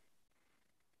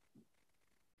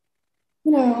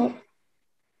 you know,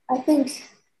 I think,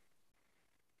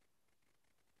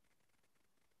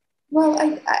 well,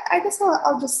 I guess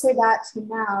I'll just say that for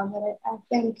now, that I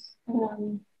think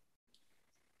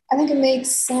it makes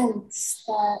sense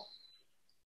that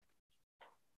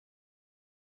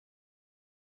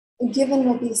given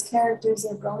what these characters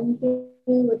are going through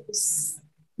with this,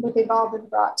 what they've all been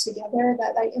brought together,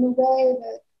 that like in a way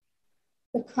that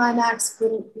the climax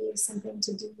wouldn't be something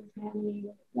to do with Manny.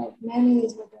 Like Manny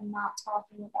is what they're not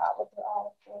talking about, what they're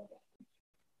all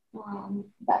avoiding.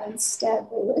 That instead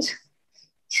they would,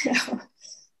 you know,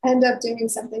 end up doing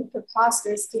something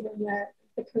preposterous given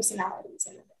the personalities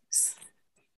in the mix.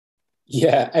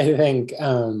 Yeah, I think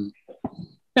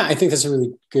I think that's a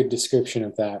really good description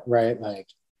of that, right? Like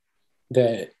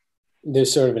that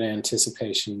there's sort of an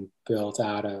anticipation built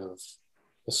out of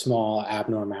the small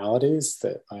abnormalities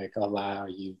that like allow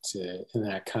you to, in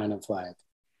that kind of like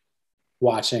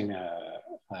watching a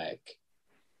like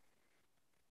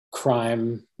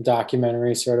crime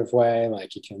documentary sort of way,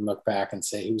 like you can look back and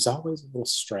say he was always a little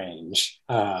strange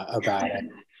about it,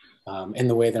 in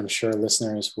the way that I'm sure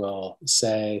listeners will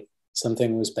say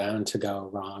something was bound to go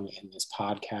wrong in this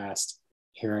podcast,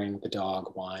 hearing the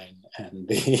dog whine and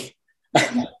the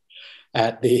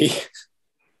at the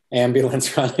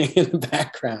ambulance running in the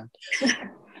background.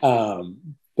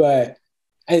 But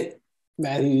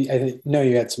Matthew, I know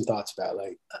you had some thoughts about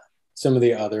like some of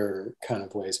the other kind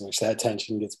of ways in which that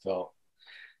tension gets built.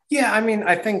 Yeah, I mean,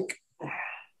 I think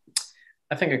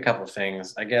a couple of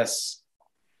things. I guess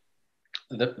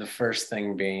the first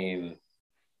thing being,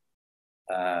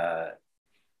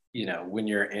 you know,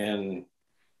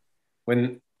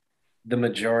 when the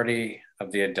majority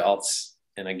of the adults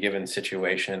in a given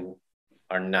situation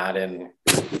are not in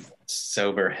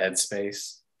sober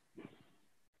headspace,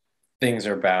 things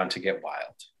are bound to get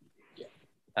wild.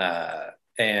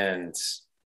 And,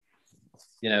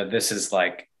 you know, this is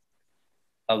like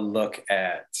a look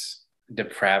at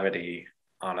depravity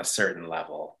on a certain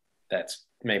level that's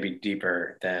maybe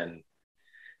deeper than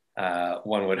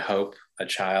one would hope a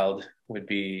child would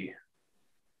be,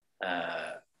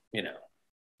 you know,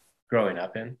 growing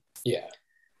up in. Yeah.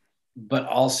 But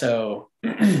also,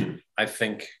 I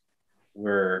think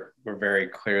we're very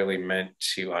clearly meant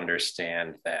to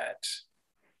understand that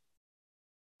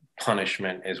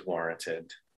punishment is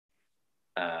warranted.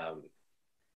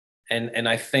 And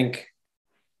I think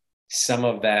some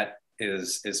of that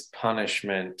is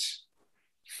punishment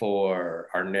for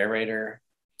our narrator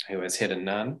who has hit a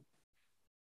nun.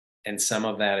 And some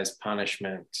of that is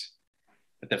punishment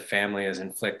that the family is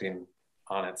inflicting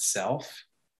on itself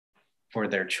for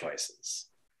their choices.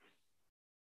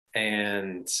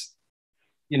 And,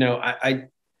 you know, I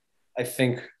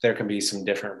think there can be some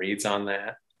different reads on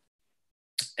that.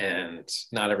 And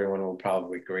not everyone will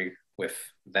probably agree with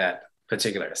that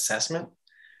particular assessment,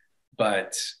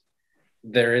 but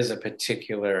there is a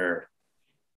particular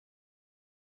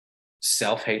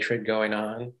self-hatred going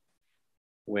on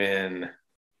when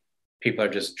people are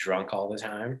just drunk all the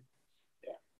time.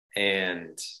 Yeah.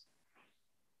 And,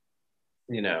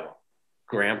 you know,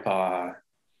 Grandpa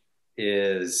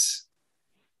is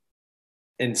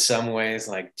in some ways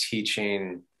like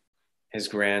teaching his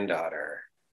granddaughter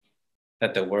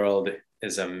that the world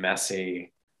is a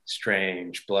messy,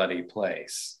 strange, bloody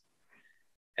place.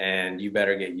 And you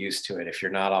better get used to it. If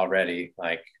you're not already,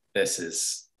 like, this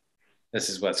is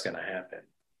what's going to happen.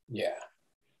 Yeah.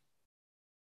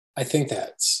 I think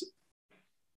it's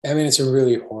a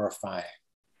really horrifying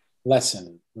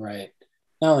lesson, right?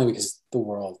 Not only because the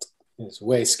world is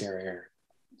way scarier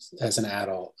as an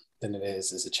adult than it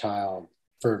is as a child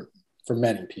for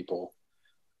many people,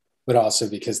 but also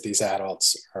because these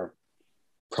adults are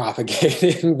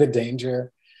propagating the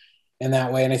danger in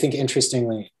that way. And I think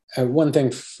interestingly, one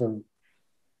thing for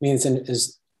me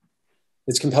it's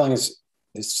compelling is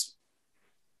this,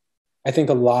 I think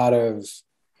a lot of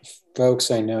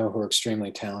folks I know who are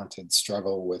extremely talented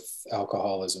struggle with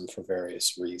alcoholism for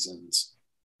various reasons.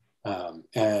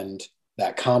 And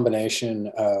that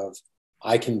combination of,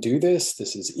 I can do this,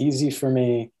 this is easy for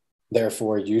me,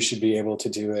 therefore you should be able to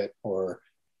do it, or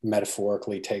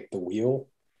metaphorically take the wheel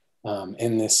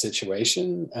in this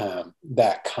situation,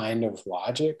 that kind of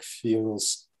logic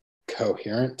feels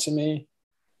coherent to me.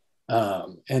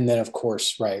 And then of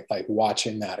course, right, like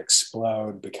watching that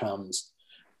explode becomes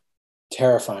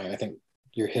terrifying. I think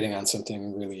you're hitting on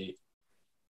something really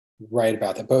right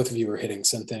about that. Both of you were hitting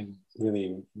something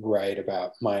really right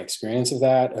about my experience of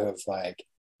that, of like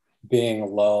being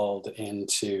lulled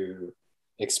into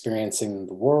experiencing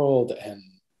the world and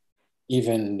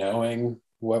even knowing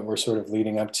what we're sort of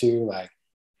leading up to, like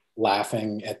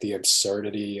laughing at the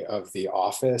absurdity of The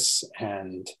Office,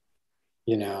 and,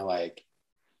 you know, like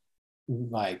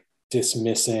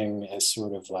dismissing as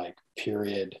sort of like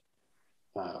period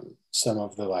some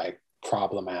of the like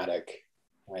problematic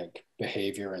like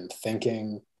behavior and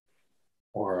thinking,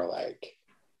 or like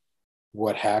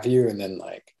what have you, and then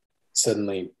like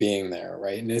suddenly being there,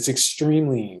 right? And it's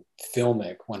extremely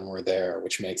filmic when we're there,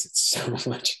 which makes it so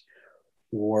much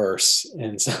worse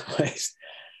in some ways.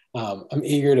 I'm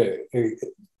eager to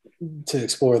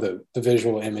explore the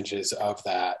visual images of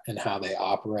that and how they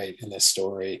operate in this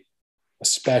story,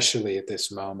 especially at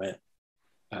this moment.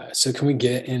 So can we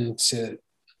get into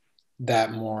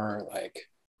that more like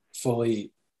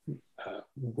fully?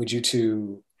 Would you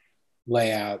two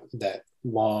lay out that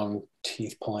long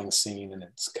teeth pulling scene in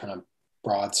its kind of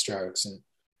broad strokes? And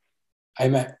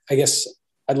I guess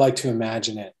I'd like to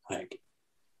imagine it like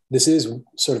this is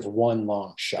sort of one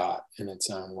long shot in its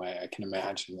own way. I can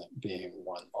imagine it being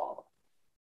one long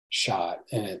shot,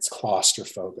 and it's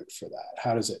claustrophobic for that.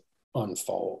 How does it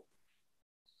unfold?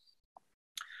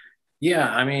 Yeah,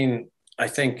 I mean, I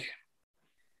think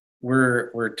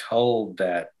we're told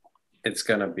that it's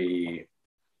going to be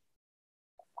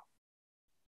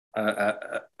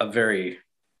a very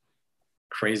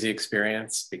crazy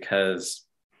experience, because,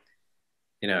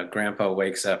 you know, grandpa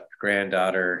wakes up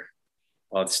granddaughter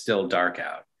while it's still dark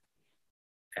out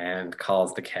and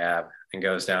calls the cab and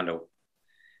goes down to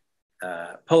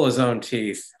pull his own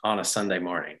teeth on a Sunday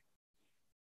morning.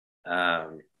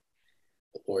 The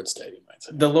Lord's Day, you might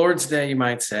say. The Lord's Day, you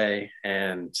might say.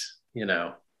 And, you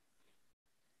know,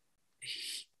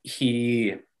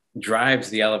 he drives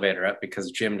the elevator up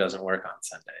because gym doesn't work on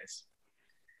Sundays.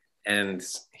 And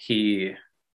he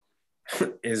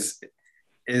is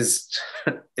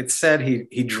it's said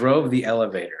he drove the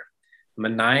elevator,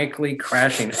 maniacally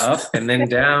crashing up and then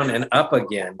down and up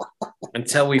again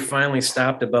until we finally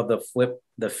stopped above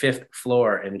the fifth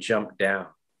floor and jumped down.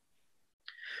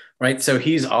 Right? So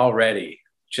he's already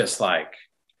just like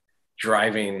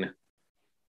driving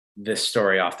this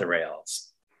story off the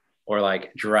rails, or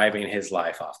like driving his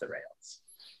life off the rails.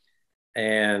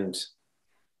 And,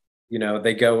 you know,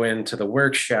 they go into the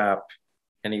workshop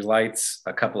and he lights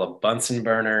a couple of Bunsen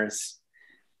burners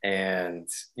and,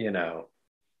 you know,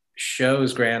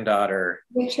 shows granddaughter.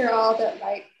 Which are all that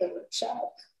light the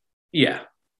workshop. Yeah,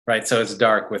 right. So it's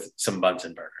dark with some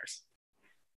Bunsen burners.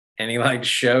 And he like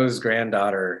shows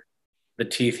granddaughter the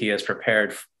teeth he has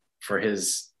prepared for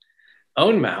his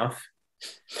own mouth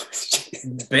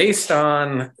based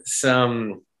on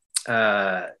some,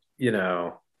 you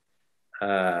know,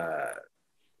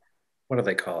 what do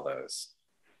they call those?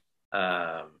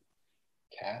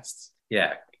 Casts?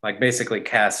 Yeah, like basically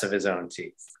casts of his own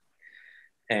teeth.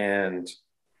 And,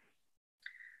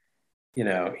 you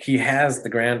know, he has the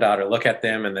granddaughter look at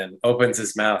them and then opens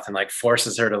his mouth and like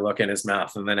forces her to look in his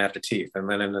mouth and then at the teeth and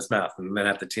then in his mouth and then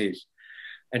at the teeth.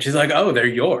 And she's like, oh, they're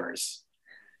yours.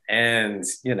 And,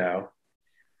 you know,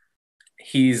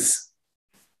 he's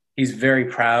very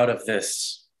proud of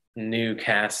this new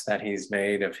cast that he's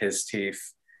made of his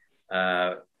teeth,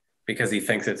 because he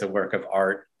thinks it's a work of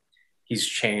art. He's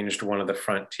changed one of the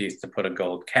front teeth to put a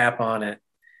gold cap on it.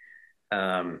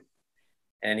 And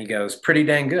he goes, pretty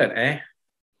dang good, eh?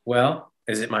 Well,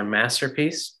 is it my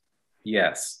masterpiece?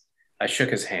 Yes. I shook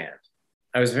his hand.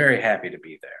 I was very happy to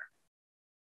be there.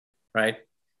 Right?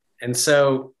 And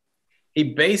so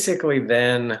he basically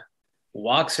then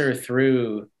walks her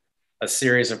through a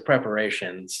series of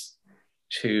preparations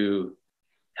to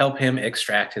help him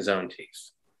extract his own teeth,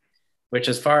 which,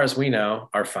 as far as we know,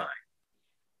 are fine.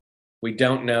 We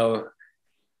don't know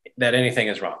that anything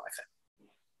is wrong with him.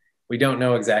 We don't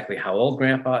know exactly how old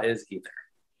grandpa is either.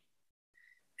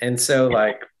 And so,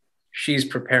 like, she's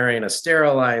preparing a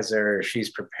sterilizer,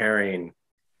 she's preparing,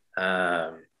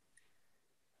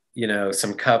 you know,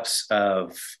 some cups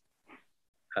of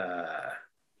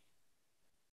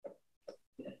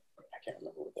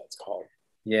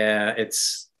Yeah,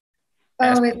 it's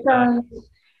Oh, it's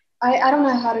I don't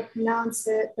know how to pronounce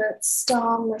it, but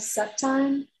Storm the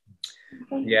Septime.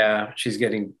 yeah, she's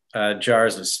getting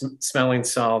jars of smelling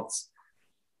salts.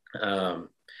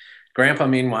 Grandpa,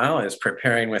 meanwhile, is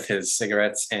preparing with his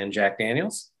cigarettes and Jack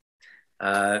Daniels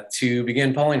to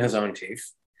begin pulling his own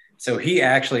teeth. So he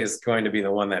actually is going to be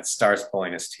the one that starts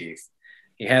pulling his teeth.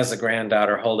 He has the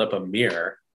granddaughter hold up a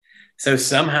mirror, so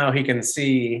somehow he can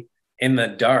see in the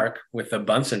dark with the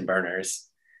Bunsen burners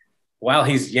while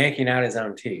he's yanking out his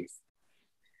own teeth.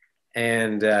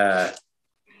 And,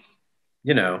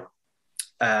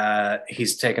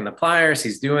 he's taking the pliers,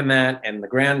 he's doing that. And the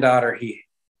granddaughter, he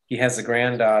has the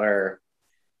granddaughter,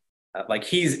 like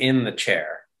he's in the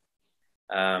chair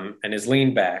and is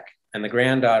leaned back. And the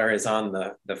granddaughter is on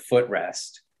the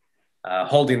footrest,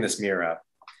 holding this mirror up.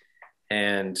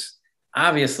 And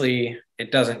obviously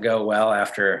it doesn't go well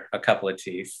after a couple of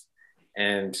teeth.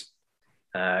 And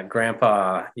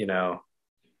grandpa,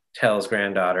 tells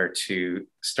granddaughter to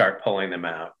start pulling them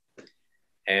out.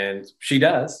 And she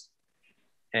does.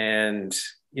 And,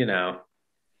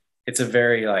 it's a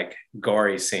very like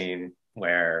gory scene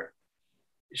where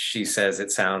she says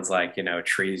it sounds like,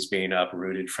 trees being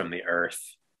uprooted from the earth,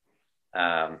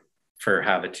 for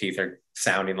how the teeth are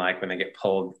sounding like when they get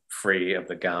pulled free of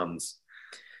the gums.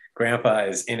 Grandpa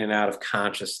is in and out of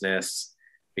consciousness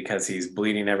because he's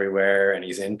bleeding everywhere and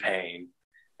he's in pain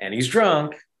and he's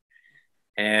drunk.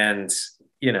 And,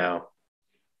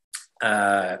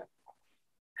 at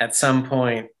some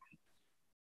point,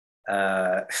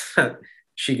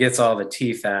 she gets all the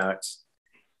teeth out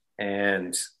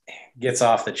and gets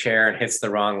off the chair and hits the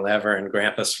wrong lever, and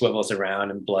grandpa swivels around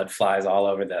and blood flies all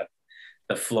over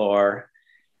the floor.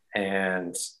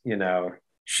 And,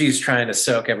 she's trying to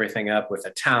soak everything up with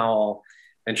a towel,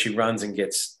 and she runs and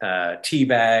gets tea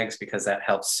bags because that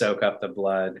helps soak up the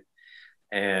blood.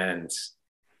 And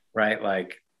right,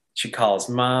 like she calls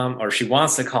mom, or she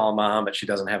wants to call mom, but she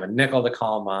doesn't have a nickel to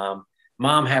call mom.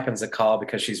 Mom happens to call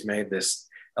because she's made this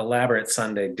elaborate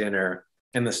Sunday dinner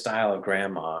in the style of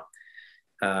grandma.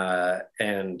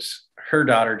 And her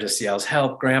daughter just yells,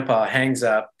 "Help!" Grandpa hangs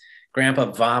up.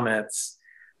 Grandpa vomits,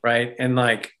 right? And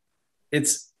like,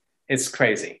 it's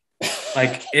crazy.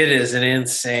 Like, it is an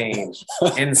insane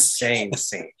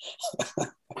scene.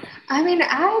 I mean,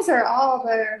 as are all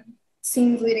the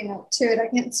scenes leading up to it. I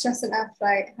can't stress enough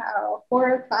like how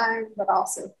horrifying, but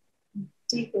also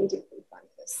deeply, deeply funny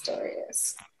this story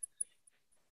is.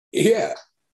 Yeah.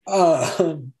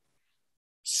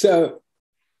 So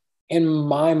in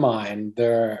my mind,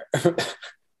 they're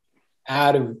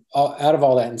out of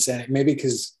all that insanity, maybe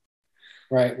because,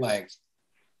 right, like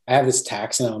I have this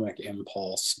taxonomic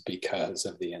impulse because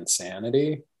of the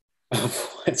insanity of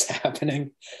what's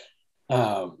happening,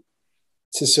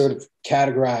 to sort of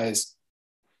categorize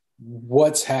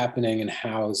what's happening and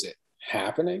how is it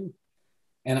happening.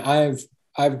 And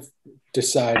I've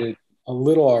decided a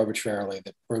little arbitrarily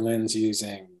that Berlin's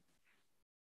using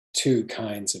two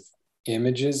kinds of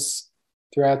images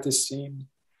throughout this scene,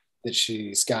 that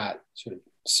she's got sort of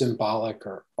symbolic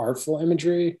or artful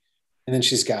imagery, and then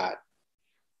she's got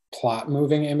plot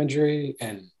moving imagery.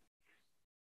 And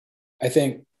I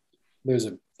think there's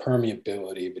a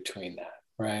permeability between that,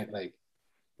 right? Like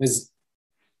there's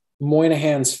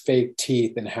Moynihan's fake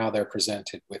teeth and how they're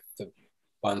presented with the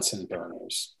Bunsen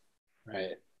burners,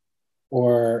 right?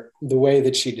 Or the way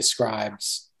that she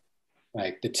describes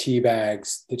like the tea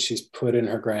bags that she's put in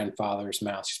her grandfather's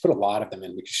mouth. She's put a lot of them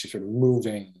in because she's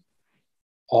removing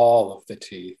all of the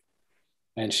teeth.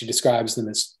 And she describes them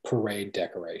as parade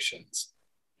decorations.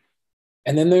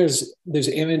 And then there's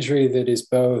imagery that is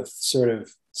both sort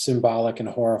of symbolic and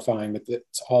horrifying, but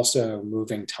it's also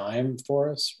moving time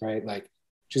for us, right? Like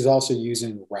she's also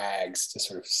using rags to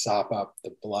sort of sop up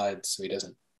the blood so he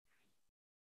doesn't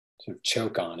sort of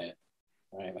choke on it,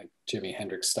 right? Like Jimi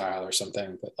Hendrix style or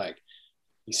something. But like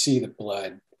you see the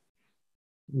blood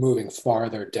moving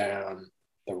farther down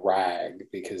the rag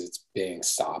because it's being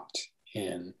sopped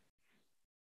in.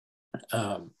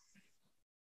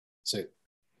 So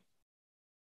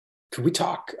could we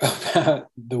talk about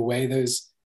the way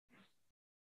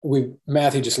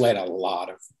Matthew just laid out a lot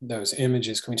of those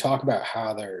images. Can we talk about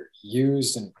how they're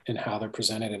used and how they're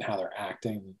presented and how they're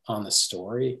acting on the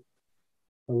story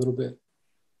a little bit?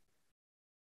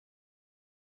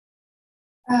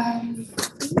 Yeah,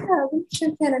 we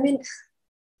jump in. I mean,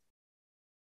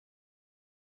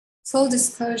 full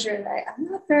disclosure, I'm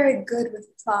not very good with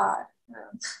plot.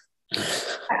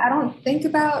 I don't think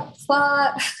about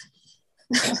plot.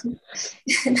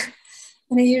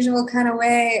 in a usual kind of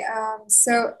way.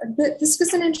 This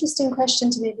was an interesting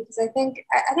question to me because I think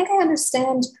I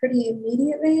understand pretty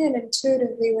immediately and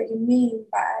intuitively what you mean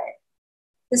by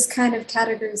this kind of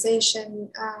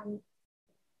categorization.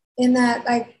 In that,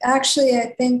 like, actually,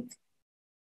 I think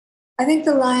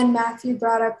the line Matthew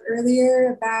brought up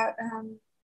earlier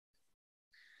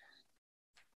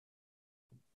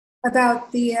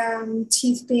about the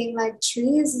teeth being like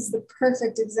trees is the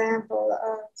perfect example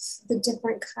of the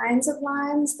different kinds of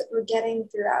lines that we're getting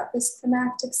throughout this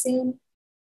climactic scene.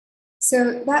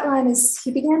 So that line is,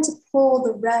 he began to pull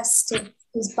the rest of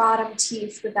his bottom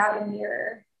teeth without a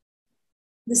mirror.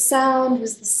 The sound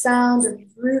was the sound of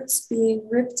roots being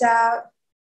ripped out,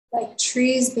 like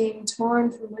trees being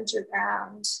torn from winter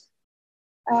ground.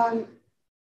 To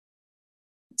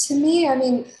me, I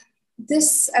mean,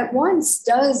 this at once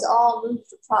does all move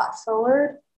the plot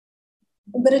forward,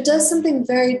 but it does something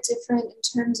very different in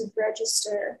terms of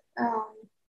register.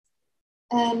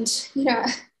 And, you know,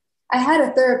 I had a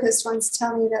therapist once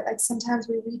tell me that, like, sometimes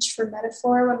we reach for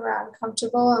metaphor when we're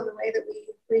uncomfortable in the way that we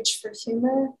reach for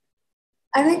humor.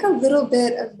 I think a little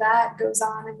bit of that goes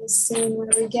on in this scene when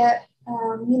we get,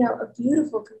 you know, a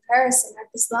beautiful comparison.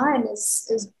 Like, this line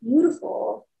is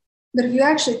beautiful, but if you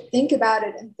actually think about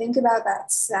it and think about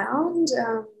that sound,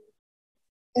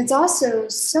 it's also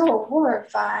so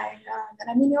horrifying.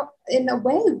 And I mean, in a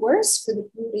way, worse for the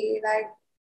beauty. Like,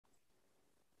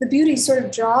 the beauty sort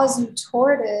of draws you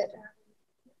toward it.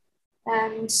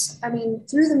 And I mean,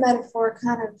 through the metaphor,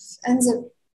 kind of ends up,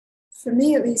 for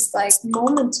me at least, like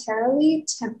momentarily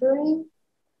tempering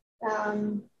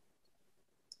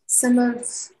some of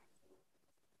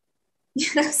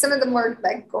the more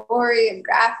like gory and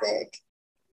graphic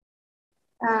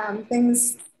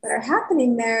things that are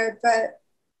happening there. But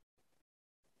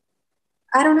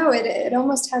I don't know, it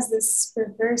almost has this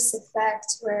reverse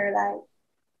effect where, like,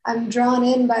 I'm drawn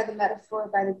in by the metaphor,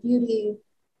 by the beauty,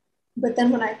 but then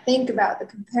when I think about the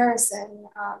comparison,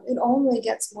 it only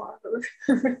gets more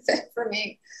horrific for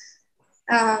me.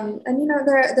 And, you know,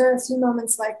 there are a few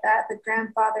moments like that. The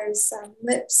grandfather's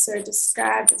lips are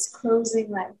described as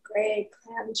closing like gray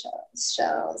clam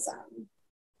shells.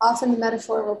 Often the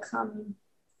metaphor will come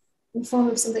in form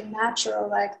of something natural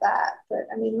like that. But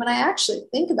I mean, when I actually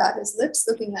think about his lips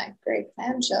looking like gray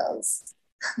clam shells,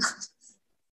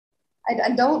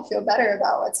 I don't feel better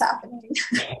about what's happening.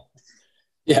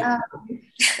 Yeah.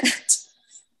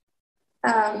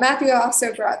 Matthew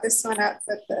also brought this one up,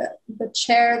 that the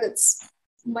chair that's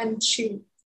when she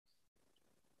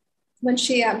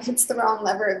hits the wrong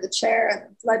lever of the chair and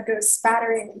the blood goes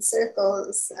spattering in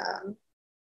circles.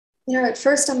 You know, at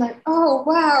first I'm like, oh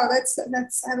wow, that's I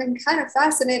mean, kind of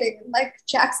fascinating, like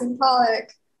Jackson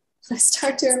Pollock. I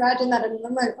start to imagine that, and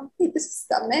I'm like, oh, wait, this is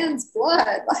a man's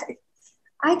blood. Like,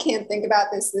 I can't think about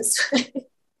this way.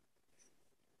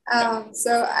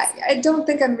 So I don't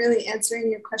think I'm really answering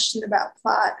your question about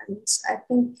plot. And I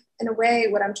think, in a way,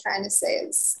 what I'm trying to say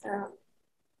is,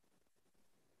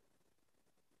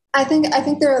 I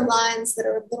think there are lines that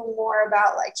are a little more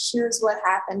about, like, here's what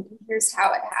happened and here's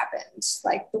how it happened.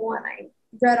 Like the one I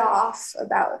read off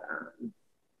about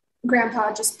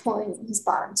Grandpa just pulling his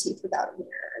bottom teeth without a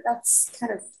mirror. That's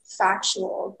kind of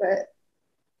factual, but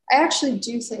I actually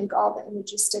do think all the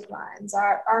imagistic lines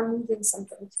are moving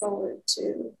something forward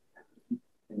too.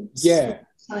 Yeah.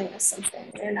 Telling us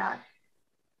something. They're not.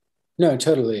 No,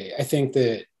 totally. I think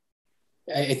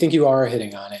you are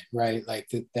hitting on it, right? Like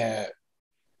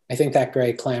I think that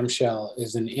gray clamshell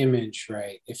is an image,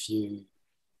 right?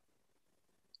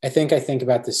 I think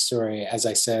about this story, as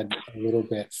I said, a little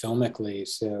bit filmically.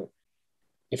 So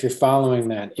if you're following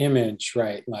that image,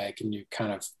 right, like, and you're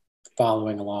kind of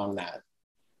following along that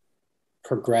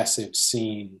progressive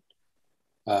scene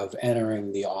of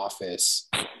entering the office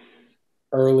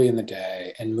early in the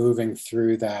day and moving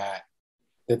through that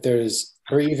there's,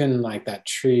 or even like that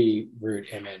tree root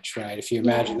image, right? If you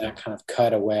imagine that kind of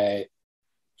cut away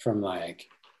from like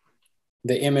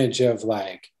the image of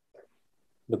like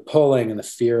the pulling and the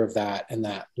fear of that and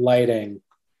that lighting,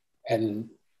 and,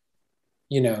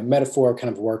 you know, metaphor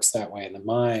kind of works that way in the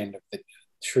mind of the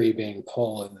tree being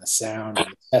pulled and the sound and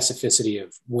the specificity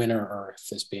of winter earth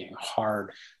as being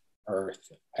hard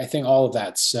earth. I think all of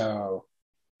that. So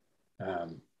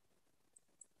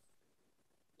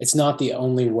it's not the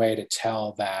only way to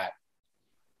tell that,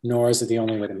 nor is it the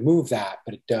only way to move that,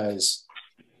 but it does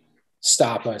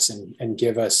stop us and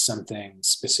give us something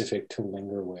specific to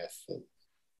linger with.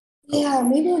 Yeah,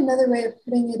 maybe another way of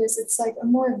putting it is it's like a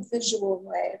more visual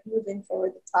way of moving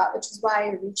forward the plot, which is why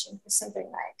you're reaching for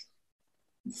something like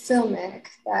filmic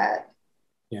that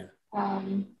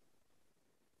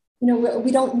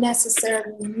we don't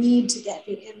necessarily need to get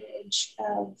the image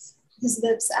of his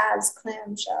lips as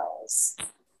clamshells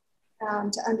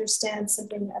to understand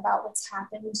something about what's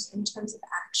happened in terms of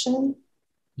action.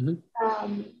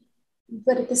 Mm-hmm.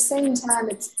 But at the same time,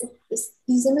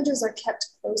 these images are kept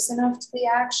close enough to the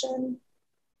action,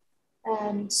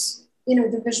 and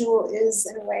the visual is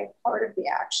in a way part of the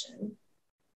action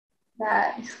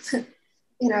that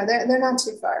they're not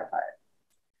too far apart.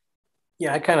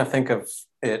 Yeah, I kind of think of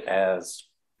it as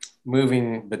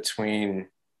moving between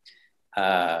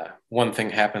one thing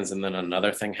happens and then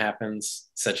another thing happens,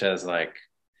 such as like,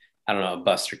 I don't know, a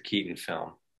Buster Keaton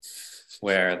film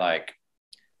where like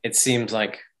it seems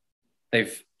like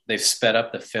they've sped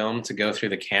up the film to go through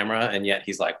the camera, and yet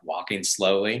he's like walking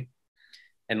slowly,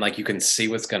 and like you can see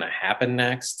what's going to happen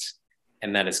next,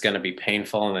 and that it's going to be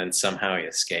painful, and then somehow he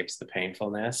escapes the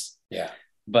painfulness. Yeah.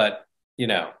 But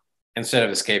instead of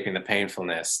escaping the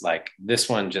painfulness, like this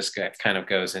one just kind of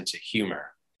goes into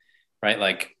humor, right?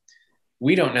 Like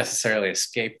we don't necessarily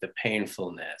escape the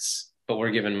painfulness, but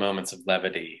we're given moments of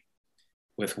levity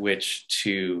with which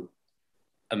to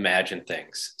imagine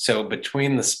things. So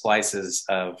between the splices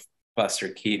of Buster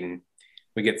Keaton,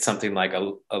 we get something like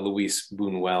a Luis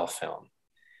Buñuel film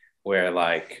where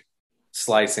like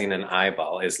slicing an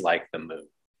eyeball is like the moon.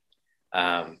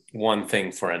 One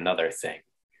thing for another thing.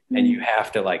 And you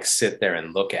have to like sit there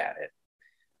and look at it.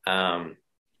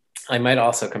 I might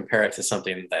also compare it to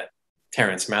something that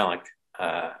Terrence Malick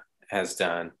has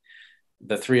done.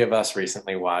 The three of us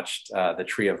recently watched The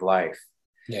Tree of Life.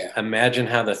 Yeah. Imagine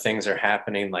how the things are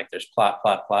happening. Like there's plot.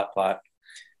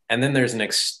 And then there's an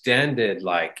extended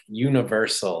like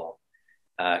universal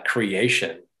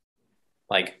creation,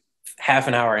 like half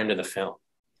an hour into the film,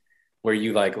 where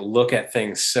you like look at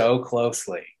things so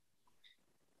closely,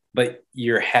 but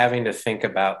you're having to think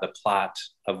about the plot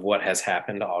of what has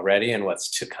happened already and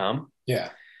what's to come. Yeah.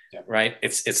 Right.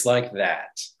 It's like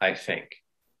that, I think.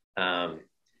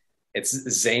 It's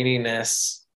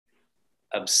zaniness,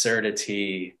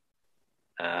 absurdity,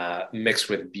 mixed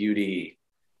with beauty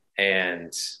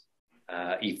and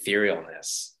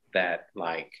etherealness that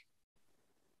like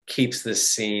keeps the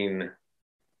scene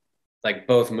like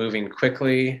both moving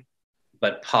quickly,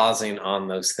 but pausing on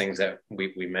those things that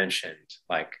we mentioned,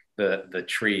 like the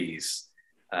trees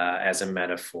as a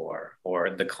metaphor, or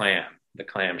the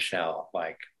clamshell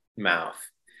like mouth,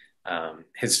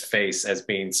 his face as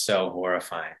being so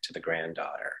horrifying to the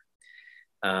granddaughter.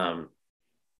 And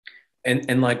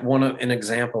like an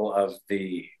example of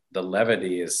the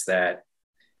levity is that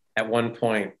at one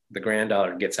point the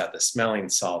granddaughter gets out the smelling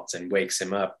salts and wakes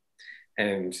him up,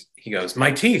 and he goes,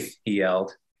 "My teeth," he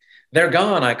yelled. "They're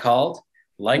gone," I called,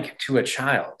 like to a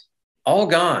child. "All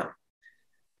gone.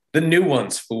 The new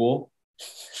ones, fool.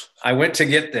 I went to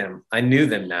get them. I knew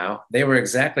them now. They were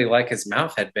exactly like his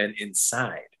mouth had been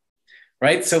inside."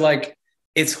 Right? So like,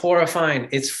 it's horrifying.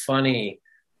 It's funny,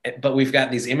 but we've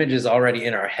got these images already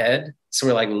in our head. So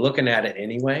we're like looking at it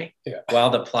anyway, while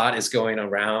the plot is going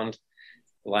around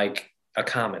like a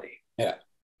comedy. Yeah.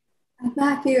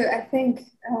 Matthew, I think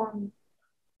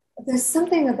there's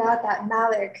something about that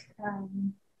Malick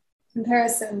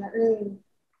comparison that really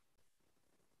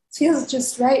feels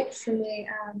just right for me.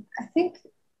 I think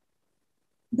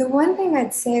the one thing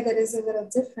I'd say that is a little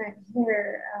different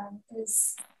here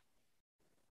is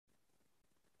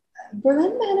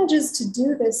Berlin manages to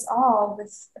do this all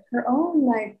with her own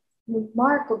like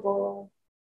remarkable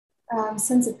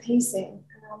sense of pacing.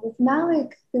 With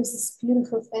Malick, there's this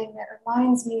beautiful thing that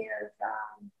reminds me of,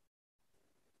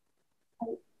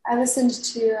 I listened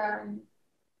to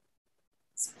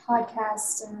this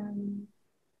podcast,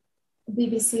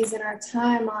 BBC's In Our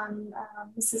Time, on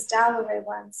Mrs. Dalloway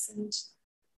once, and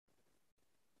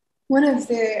one of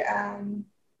the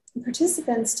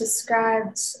participants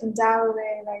described in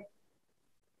Dalloway, like,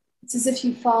 it's as if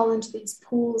you fall into these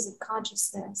pools of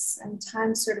consciousness and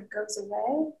time sort of goes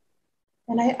away.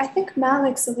 And I think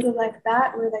Malick's a little like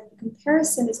that, where like the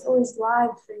comparison is always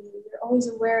live for you. You're always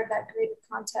aware of that greater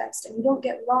context, and you don't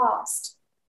get lost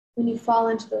when you fall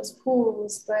into those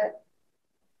pools, but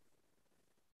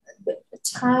the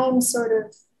time sort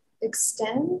of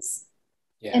extends.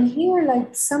 Yeah. And here,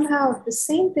 like, somehow the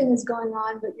same thing is going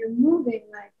on, but you're moving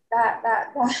like that.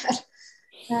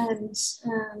 And,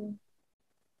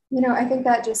 I think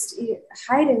that just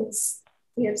heightens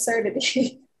the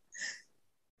absurdity.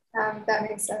 That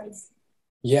makes sense.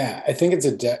 Yeah, I think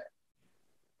there's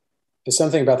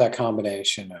something about that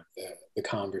combination of the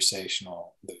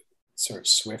conversational, the sort of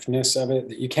swiftness of it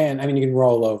that you can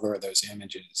roll over those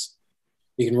images.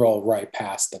 You can roll right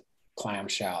past the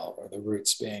clamshell or the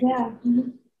roots being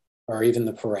or even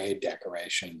the parade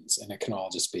decorations, and it can all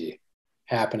just be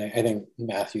happening. I think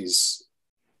Matthew's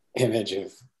image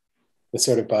of the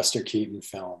sort of Buster Keaton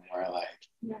film where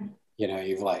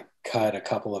you've like cut a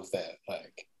couple of the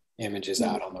like images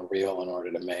out on the reel in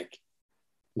order to make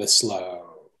the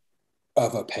slow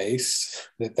of a pace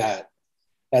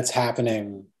that's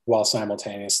happening while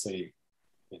simultaneously,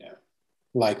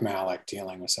 like Malick,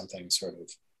 dealing with something sort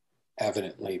of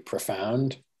evidently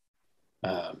profound.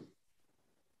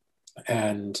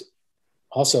 And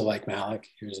also like Malick,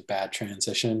 here's a bad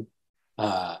transition.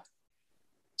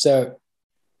 So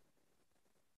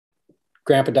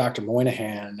Grandpa Dr.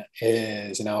 Moynihan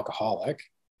is an alcoholic.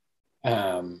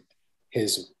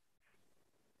 His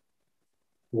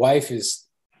wife is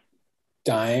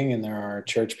dying and there are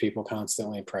church people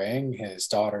constantly praying. His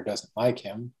daughter doesn't like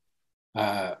him.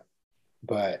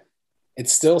 But it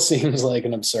still seems like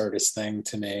an absurdist thing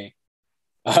to me,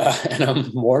 and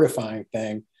a mortifying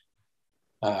thing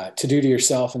to do to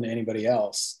yourself and to anybody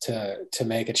else, to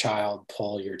make a child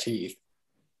pull your teeth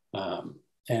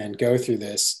and go through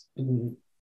this,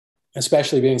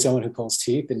 especially being someone who pulls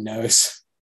teeth and knows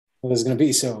what there's going to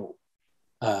be. So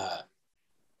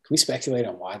can we speculate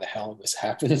on why the hell this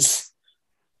happens?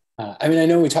 I mean, I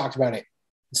know we talked about it,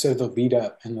 sort of the lead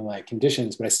up and the like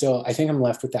conditions, but I think I'm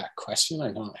left with that question.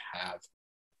 I don't have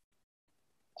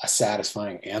a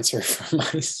satisfying answer for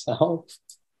myself.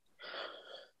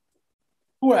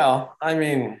 Well, I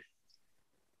mean,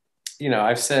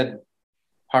 I've said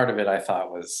part of it I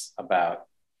thought was about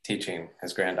teaching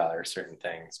his granddaughter certain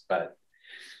things, but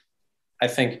I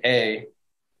think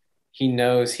he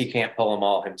knows he can't pull them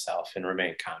all himself and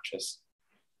remain conscious.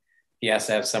 He has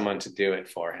to have someone to do it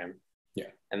for him.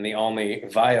 Yeah. And the only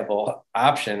viable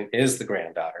option is the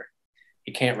granddaughter.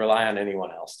 He can't rely on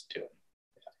anyone else to do it.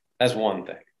 That's one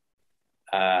thing.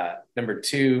 Number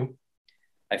two,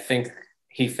 I think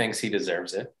he thinks he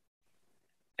deserves it,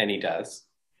 and he does.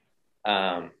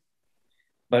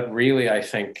 But really, I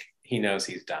think he knows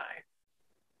he's dying,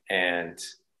 and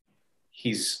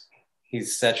he's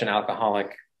such an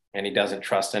alcoholic, and he doesn't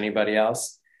trust anybody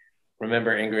else.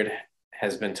 Remember, Ingrid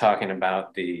has been talking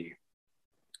about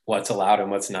what's allowed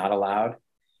and what's not allowed.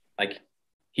 Like,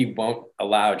 he won't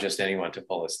allow just anyone to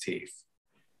pull his teeth,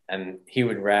 and he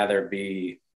would rather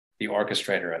be the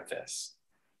orchestrator of this.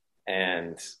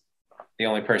 And the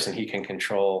only person he can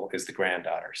control is the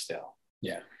granddaughter still.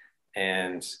 Yeah.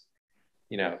 And,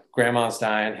 grandma's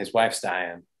dying, his wife's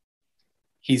dying.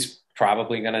 He's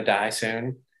probably going to die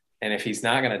soon. And if he's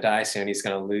not going to die soon, he's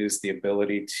going to lose the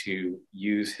ability to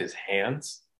use his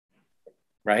hands.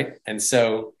 Right. And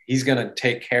so he's going to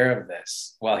take care of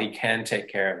this while he can take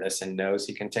care of this and knows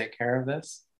he can take care of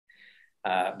this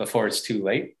before it's too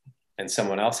late and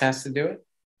someone else has to do it.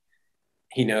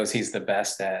 He knows he's the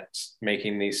best at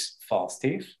making these false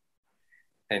teeth,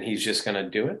 and he's just going to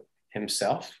do it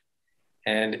himself.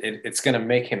 And it's going to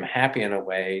make him happy in a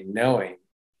way, knowing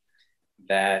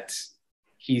that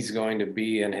he's going to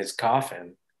be in his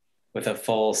coffin with a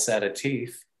full set of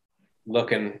teeth,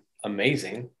 looking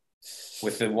amazing,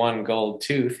 with the one gold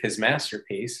tooth, his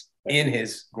masterpiece, in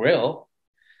his grill.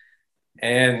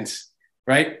 And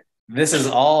right, this is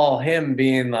all him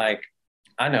being like,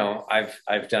 I know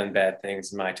I've done bad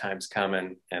things, my time's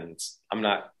coming, and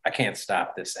I can't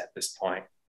stop this at this point.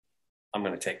 I'm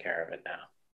going to take care of it now.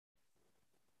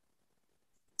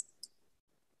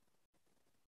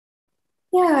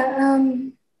 Yeah,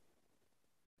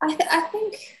 I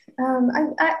think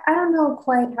I don't know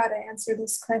quite how to answer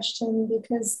this question,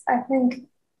 because I think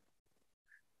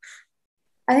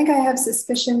I have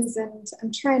suspicions, and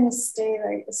I'm trying to stay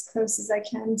like as close as I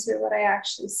can to what I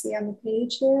actually see on the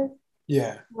page here.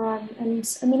 Yeah.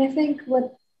 And I mean, I think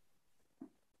what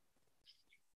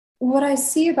I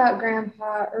see about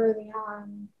Grandpa early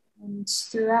on and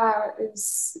throughout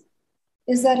is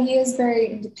that he is very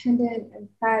independent and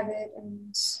private,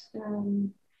 and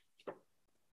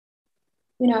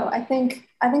I think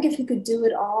if he could do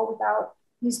it all without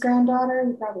his granddaughter,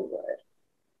 he probably would.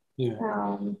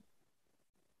 Yeah.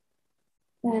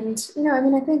 And I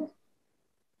mean, I think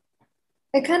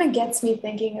it kind of gets me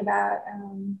thinking about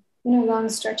long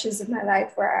stretches of my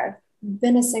life where I've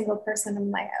been a single person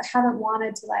and like I haven't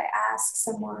wanted to like ask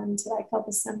someone to like help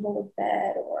assemble a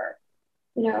bed, or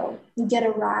get a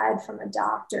ride from a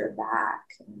doctor back,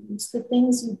 and the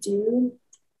things you do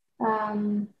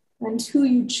and who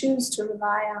you choose to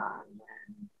rely on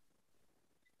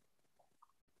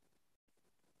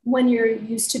when you're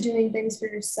used to doing things for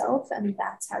yourself and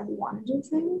that's how you want to do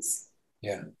things.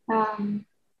 Yeah.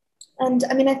 And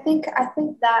I mean, I think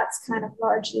that's kind of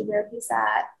largely where he's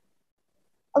at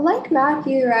Like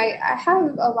Matthew, I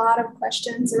have a lot of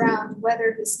questions around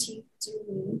whether his teeth do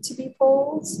need to be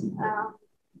pulled.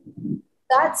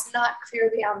 That's not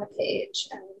clearly on the page.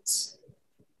 And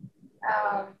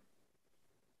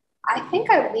I think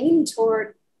I lean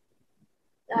toward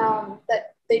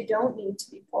that they don't need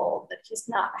to be pulled, that he's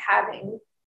not having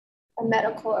a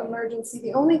medical emergency.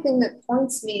 The only thing that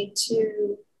points me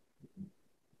to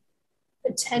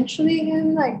potentially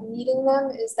him like needing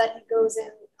them is that he goes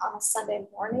in on a Sunday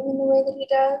morning in the way that he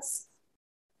does.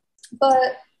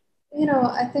 But, you know,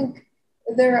 I think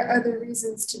there are other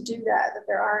reasons to do that, that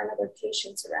there aren't other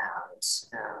patients around.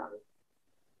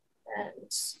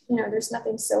 And, you know, there's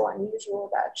nothing so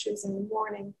unusual about choosing the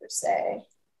morning per se.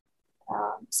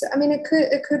 So, I mean, it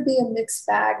could be a mixed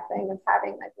bag thing of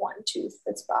having like one tooth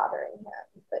that's bothering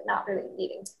him, but not really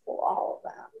needing to pull all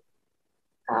of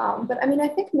them. But I mean, I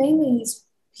think mainly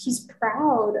he's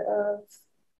proud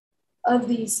of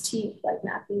these teeth, like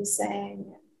Matthew's saying,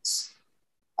 and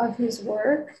of his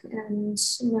work, and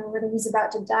you know whether he's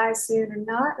about to die soon or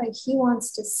not. Like he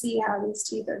wants to see how these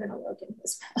teeth are going to look in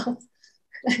his mouth,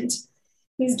 and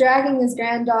he's dragging his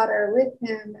granddaughter with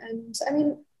him. And I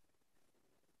mean,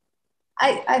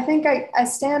 I think I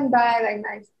stand by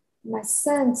like my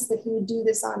sense that he would do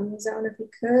this on his own if he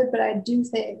could, but I do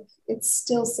think it's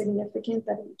still significant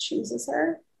that he chooses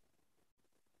her.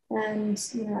 And,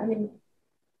 you know, I mean,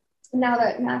 now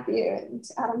that Matthew and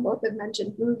Adam both have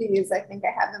mentioned movies, I think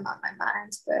I have them on my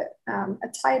mind, but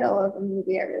a title of a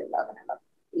movie I really love, and I love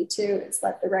the movie too, is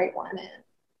Let the Right One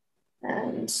In.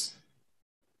 And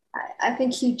I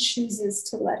think he chooses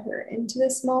to let her into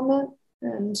this moment,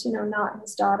 and, you know, not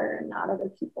his daughter and not other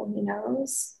people he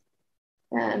knows.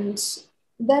 And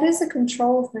that is a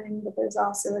control thing, but there's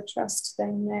also a trust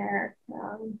thing there.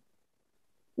 You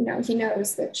know, he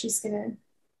knows that she's going to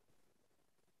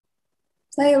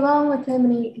play along with him,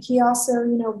 and he also,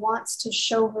 you know, wants to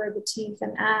show her the teeth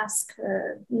and ask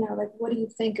her, you know, like, what do you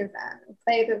think of them? And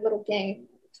play the little game,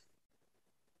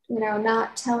 you know,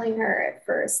 not telling her at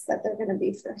first that they're going to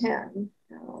be for him,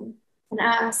 and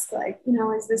ask, like, you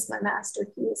know, is this my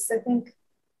masterpiece? I think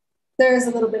there's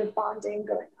a little bit of bonding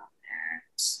going on there.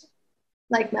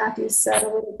 Like Matthew said, a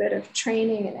little bit of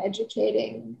training and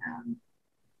educating,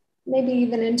 maybe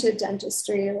even into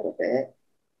dentistry a little bit.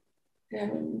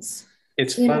 And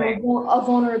it's you funny. know, a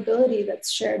vulnerability that's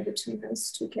shared between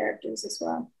those two characters as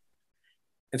well.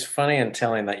 It's funny and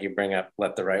telling that you bring up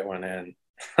Let the Right One In,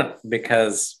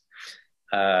 because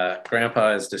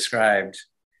Grandpa is described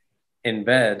in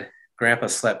bed. Grandpa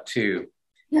slept too.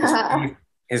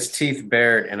 His teeth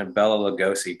bared in a Bela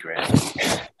Lugosi grin.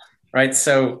 Right?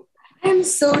 So I'm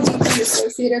so deeply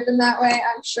associative in that way.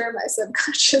 I'm sure my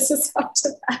subconscious is up to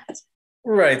that.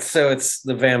 Right. So it's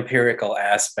the vampirical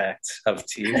aspect of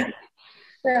teeth.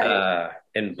 Right.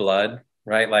 In blood,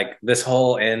 right? Like this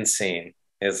whole end scene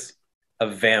is a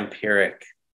vampiric,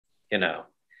 you know,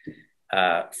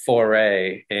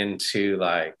 foray into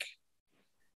like,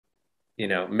 you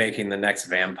know, making the next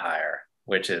vampire,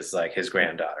 which is like his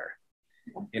granddaughter.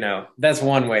 You know, that's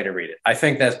one way to read it. I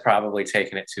think that's probably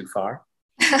taking it too far.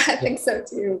 I think so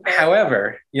too. But...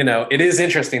 However, you know, it is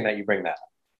interesting that you bring that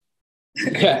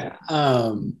up. Yeah.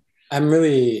 I'm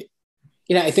really,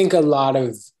 you know, I think a lot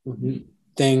of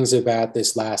things about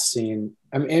this last scene,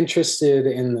 I'm interested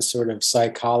in the sort of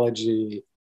psychology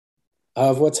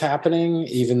of what's happening,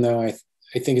 even though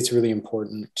I think it's really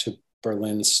important to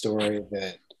Berlin's story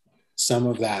that some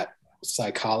of that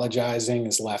psychologizing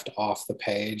is left off the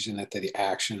page and that the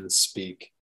actions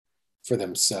speak for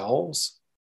themselves,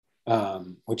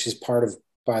 which is part of,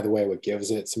 by the way, what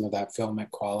gives it some of that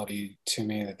filmic quality to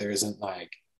me, that there isn't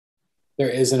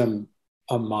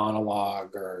a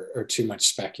monologue or too much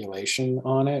speculation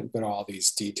on it, but all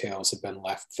these details have been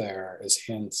left there as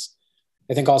hints.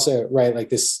 I think also, right, like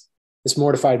this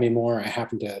mortified me more. I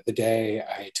happened to, the day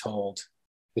I told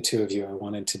the two of you I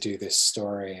wanted to do this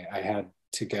story, I had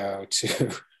to go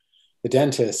to the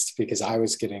dentist because I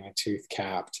was getting a tooth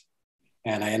capped,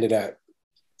 and I ended up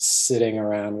sitting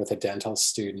around with a dental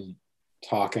student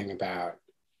talking about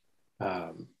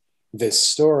this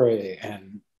story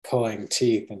and pulling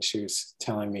teeth, and she was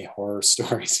telling me horror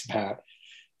stories about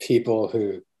people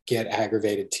who get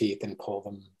aggravated teeth and pull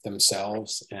them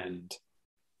themselves and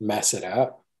mess it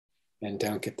up and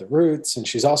don't get the roots. And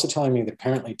she's also telling me that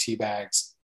apparently tea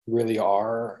bags really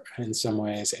are in some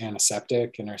ways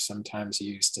antiseptic and are sometimes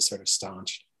used to sort of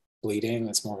staunch bleeding.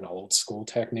 That's more of an old school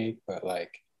technique, but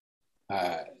like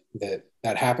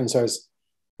that happens. So I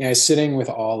was sitting with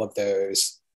all of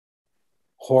those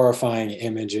horrifying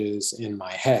images in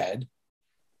my head.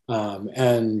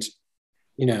 And,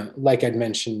 you know, like I'd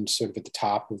mentioned sort of at the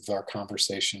top of our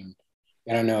conversation,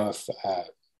 I don't know if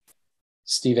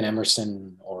Stephen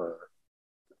Emerson or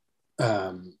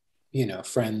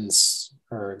friends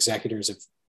or executors of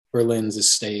Berlin's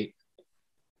estate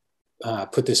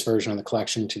put this version of the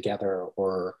collection together,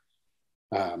 or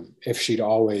if she'd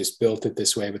always built it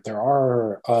this way. But there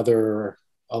are other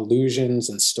allusions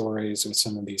and stories with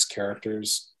some of these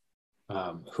characters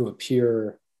who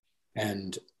appear,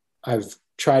 and I've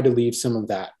tried to leave some of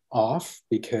that off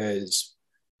because,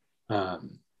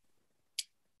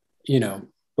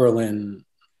 Berlin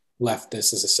left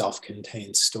this as a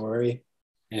self-contained story,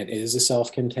 and it is a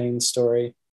self-contained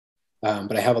story.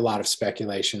 But I have a lot of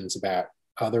speculations about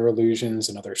other allusions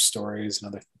and other stories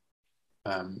and other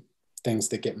things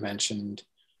that get mentioned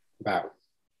about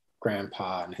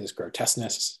Grandpa and his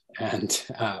grotesqueness and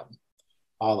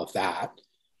all of that.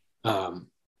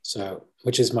 So,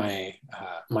 which is my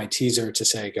teaser to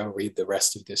say, go read the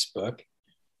rest of this book.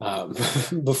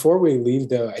 Before we leave,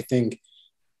 though, I think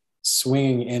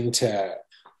swinging into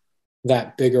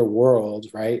that bigger world,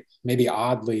 right? Maybe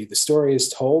oddly, the story is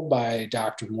told by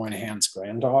Dr. Moynihan's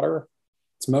granddaughter.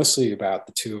 It's mostly about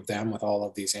the two of them with all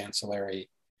of these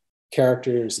ancillary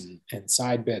characters and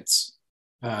side bits.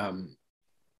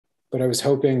 But I was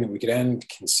hoping that we could end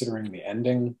considering the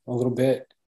ending a little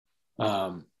bit.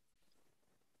 The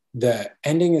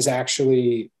ending is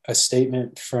actually a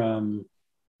statement from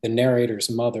the narrator's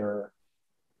mother,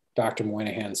 Dr.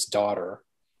 Moynihan's daughter,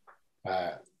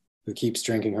 who keeps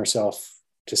drinking herself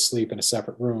to sleep in a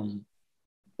separate room.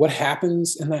 What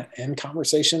happens in that end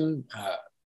conversation?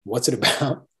 What's it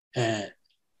about? And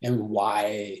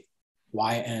why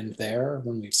end there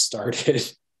when we've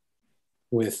started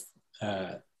with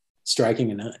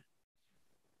striking a nut?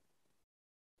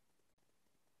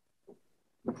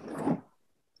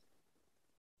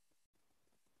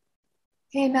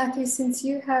 Hey, Matthew, since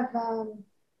you have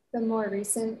the more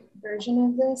recent version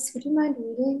of this, would you mind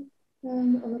reading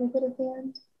a little bit at the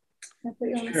end? Can I put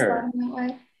you on the spot in that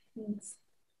way? Thanks.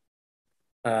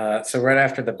 So right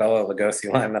after the Bela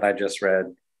Lugosi line that I just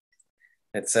read,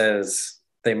 it says,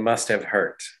 "They must have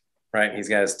hurt," right? He's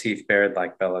got his teeth bared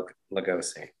like Bela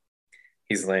Lugosi.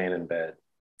 He's laying in bed.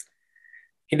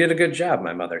 "He did a good job,"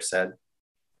 my mother said.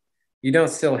 "You don't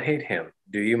still hate him,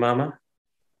 do you, Mama?"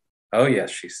 "Oh, yes,"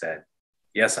 she said.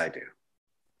 "Yes, I do."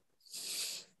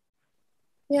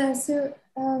 Yeah, so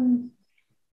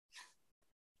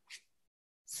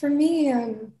for me,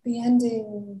 the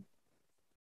ending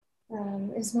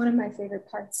is one of my favorite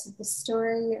parts of the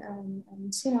story. And,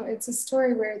 it's a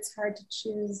story where it's hard to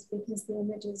choose because the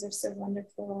images are so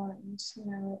wonderful. And,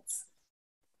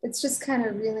 it's just kind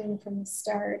of reeling from the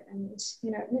start. And, there's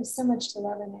so much to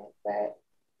love in it. But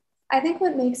I think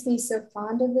what makes me so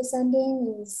fond of this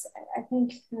ending is I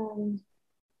think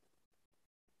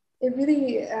it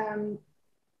really,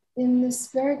 in this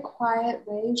very quiet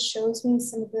way, shows me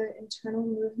some of the internal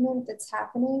movement that's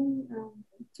happening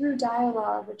through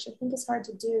dialogue, which I think is hard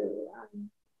to do.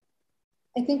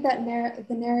 I think that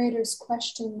the narrator's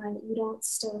question, like, "You don't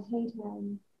still hate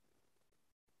him,"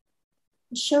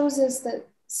 shows us that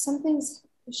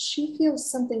she feels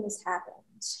something has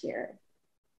happened here.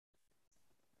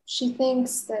 She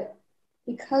thinks that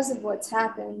because of what's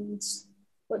happened,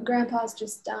 what Grandpa's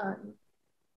just done,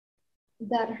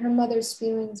 that her mother's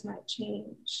feelings might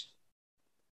change.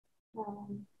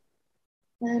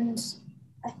 And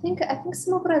I think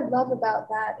some of what I love about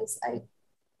that is I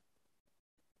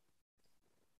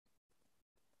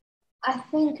have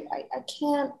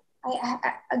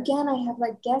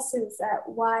like guesses at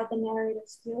why the narrator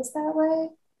feels that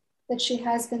way, that she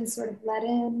has been sort of let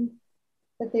in,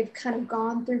 that they've kind of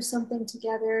gone through something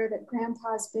together, that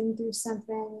Grandpa's been through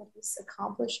something, that he's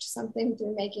accomplished something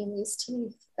through making these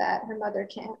teeth, that her mother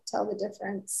can't tell the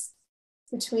difference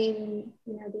between,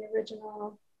 the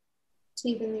original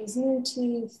teeth and these new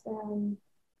teeth. The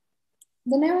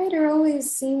narrator always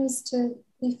seems to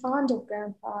be fond of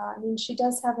Grandpa. I mean, she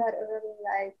does have that early,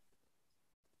 like,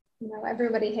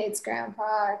 everybody hates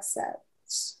Grandpa except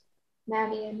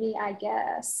Mammy and me, I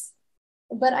guess.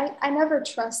 But I never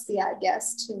trust the "I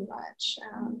guess" too much.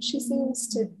 She seems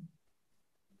to,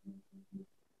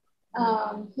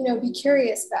 be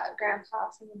curious about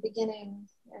Grandpa from the beginning.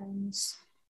 And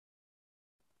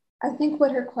I think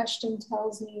what her question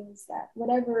tells me is that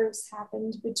whatever has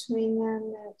happened between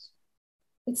them, that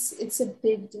it's a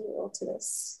big deal to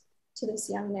this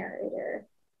young narrator.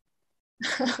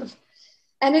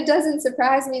 And it doesn't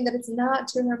surprise me that it's not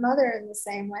to her mother in the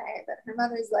same way, that her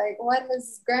mother's like, "What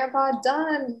has Grandpa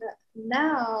done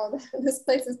now? This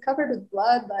place is covered with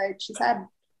blood. Like, she's had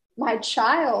my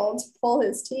child pull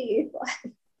his teeth."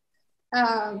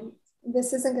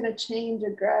 this isn't going to change a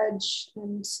grudge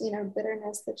and,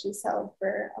 bitterness that she's held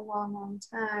for a long, long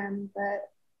time. But,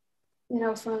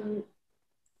 from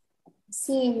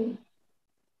seeing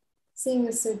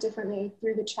this so differently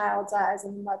through the child's eyes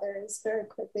and the mother's very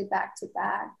quickly back to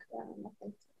back, I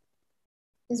think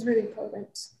is really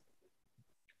potent.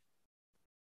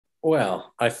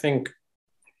 Well, I think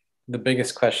the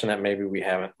biggest question that maybe we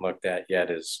haven't looked at yet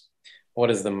is,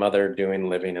 what is the mother doing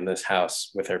living in this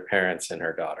house with her parents and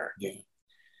her daughter? Yeah.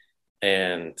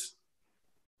 And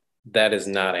that is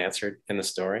not answered in the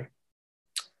story,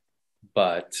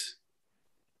 but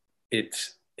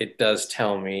it does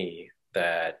tell me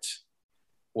that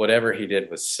whatever he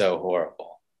did was so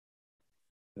horrible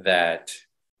that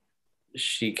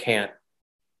she can't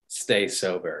stay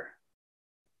sober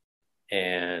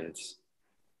and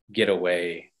get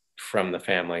away from the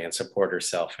family and support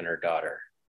herself and her daughter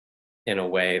in a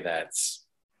way that's,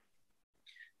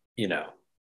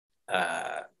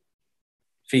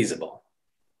 feasible.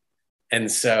 And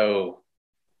so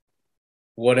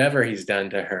whatever he's done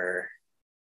to her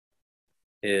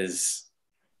is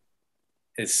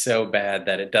so bad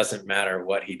that it doesn't matter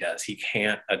what he does. He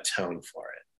can't atone for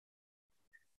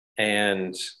it.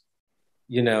 And,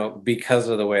 because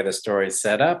of the way the story is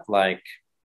set up, like,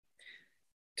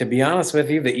 to be honest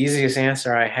with you, the easiest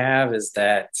answer I have is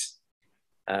that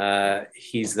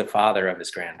he's the father of his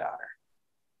granddaughter.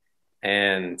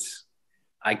 And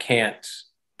I can't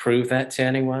prove that to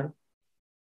anyone.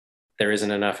 There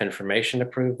isn't enough information to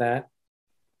prove that.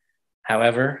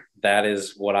 However, that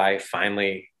is what I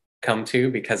finally come to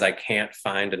because I can't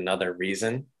find another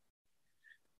reason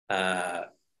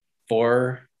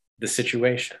for the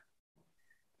situation.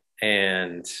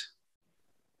 And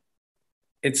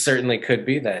it certainly could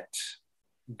be that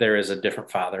there is a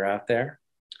different father out there,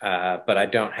 but I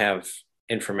don't have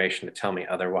information to tell me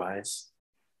otherwise.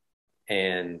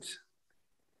 And,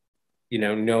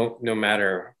 no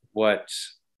matter what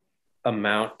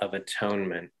amount of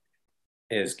atonement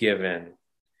is given,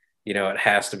 it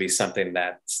has to be something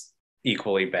that's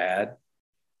equally bad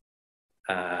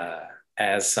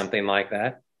as something like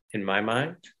that in my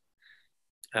mind.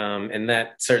 And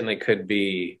that certainly could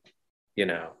be,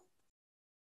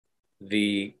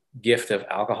 the gift of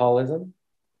alcoholism.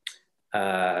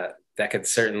 That could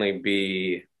certainly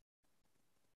be,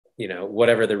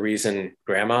 whatever the reason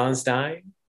grandma's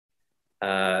dying.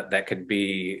 That could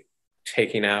be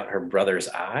taking out her brother's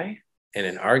eye in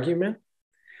an argument,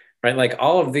 right? Like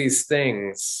all of these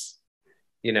things,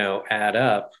 add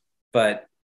up. But,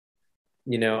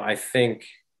 I think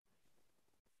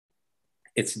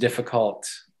it's difficult.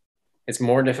 It's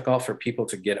more difficult for people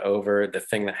to get over the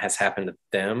thing that has happened to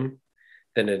them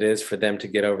than it is for them to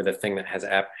get over the thing that has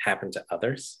happened to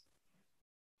others,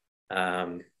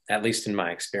 at least in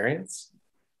my experience,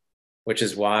 which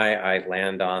is why I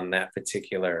land on that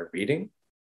particular reading.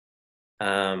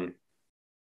 And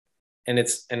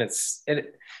it's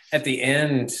at the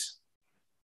end,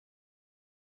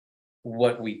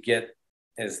 what we get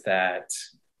is that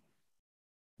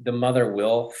the mother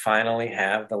will finally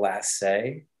have the last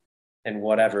say in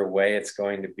whatever way it's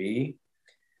going to be.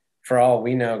 For all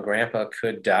we know, Grandpa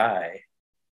could die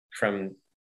from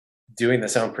doing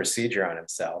this own procedure on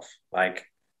himself. Like,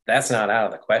 that's not out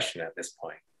of the question at this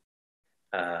point.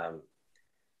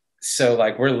 So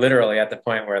like, we're literally at the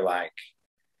point where like,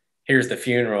 here's the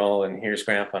funeral and here's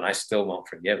Grandpa, and I still won't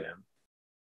forgive him.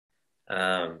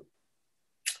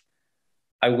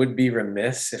 I would be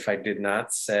remiss if I did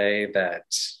not say that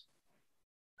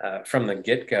from the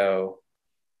get-go,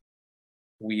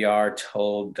 we are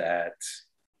told that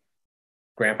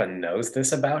Grandpa knows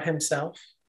this about himself.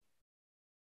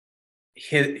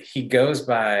 He goes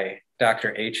by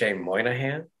Dr. H.A.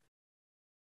 Moynihan,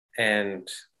 and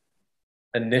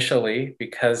initially,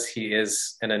 because he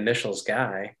is an initials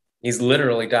guy, he's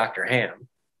literally Dr. Ham.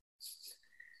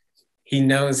 He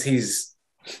knows he's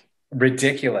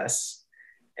ridiculous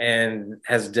and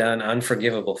has done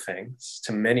unforgivable things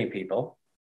to many people,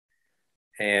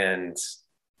 and,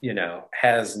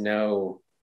 has no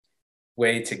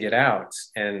way to get out.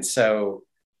 And so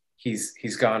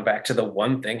he's gone back to the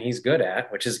one thing he's good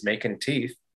at, which is making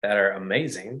teeth that are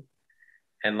amazing.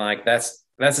 And like, that's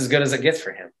as good as it gets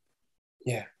for him.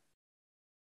 Yeah.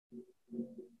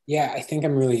 Yeah, I think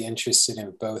I'm really interested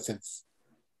in both of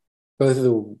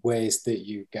the ways that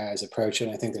you guys approach it.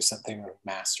 I think there's something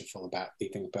masterful about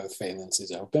leaving both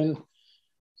phalanxes open,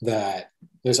 that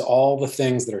there's all the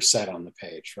things that are said on the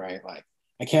page, right? Like,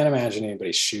 I can't imagine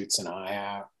anybody shoots an eye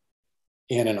out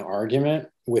in an argument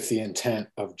with the intent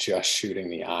of just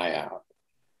shooting the eye out,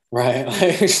 right?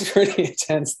 Like, it's a pretty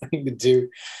intense thing to do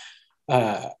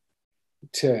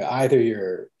to either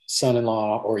your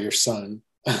son-in-law or your son.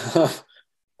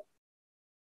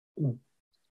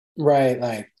 Right,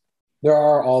 like there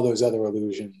are all those other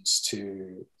allusions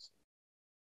to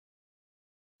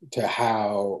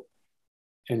how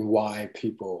and why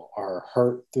people are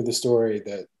hurt through the story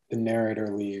that the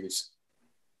narrator leaves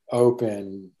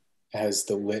open as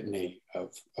the litany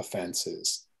of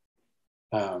offenses.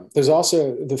 There's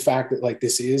also the fact that like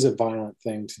this is a violent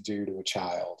thing to do to a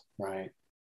child, right?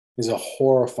 Is a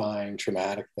horrifying,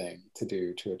 traumatic thing to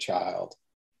do to a child,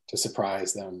 to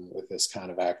surprise them with this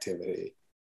kind of activity.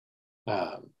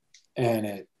 And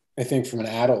it, I think from an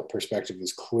adult perspective,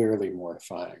 is clearly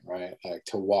mortifying, right? Like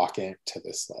to walk into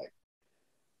this like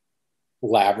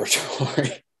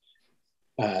laboratory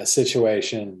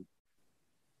situation.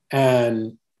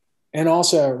 And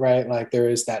also, right, like there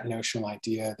is that notional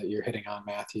idea that you're hitting on,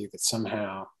 Matthew, that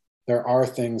somehow there are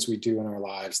things we do in our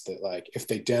lives that like, if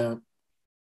they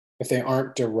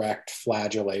aren't direct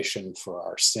flagellation for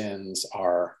our sins,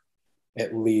 are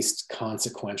at least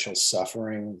consequential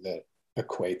suffering that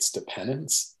equates to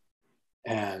penance.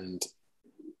 And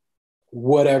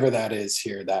whatever that is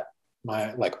here, that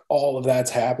like all of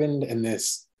that's happened, and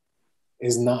this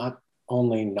is not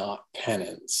only not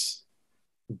penance,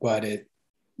 but it,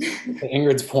 to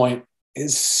Ingrid's point,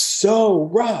 is so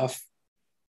rough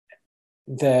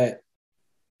that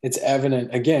it's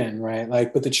evident again, right?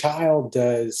 Like, but the child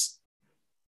does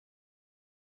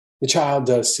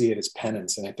see it as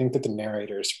penance. And I think that the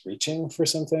narrator is reaching for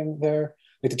something there.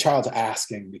 Like the child's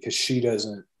asking because she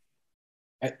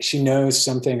knows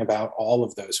something about all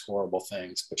of those horrible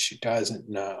things, but she doesn't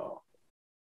know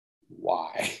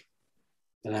why.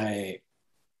 And I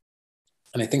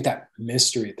think that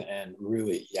mystery at the end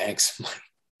really yanks my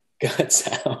guts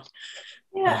out.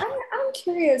 Yeah, I'm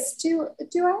curious. Do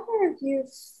either of you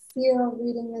feel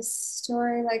reading this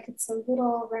story like it's a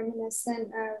little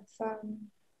reminiscent of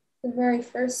the very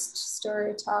first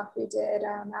story talk we did,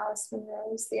 Alice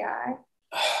Munro's The Eye?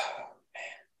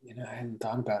 You know, I hadn't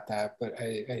thought about that, but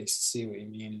I see what you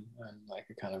mean on like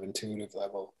a kind of intuitive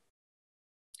level.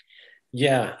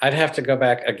 Yeah, I'd have to go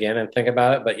back again and think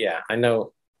about it, but yeah,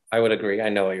 I would agree. I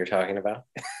know what you're talking about.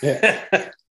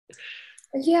 Yeah.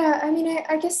 Yeah, I mean,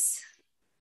 I guess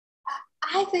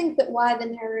I think that why the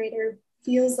narrator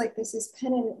feels like this is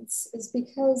penance is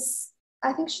because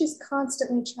I think she's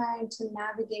constantly trying to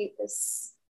navigate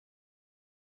this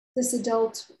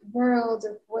adult world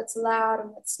of what's allowed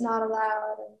and what's not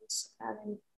allowed,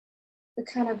 and the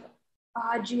kind of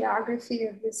odd geography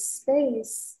of this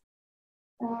space.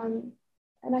 And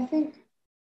I think,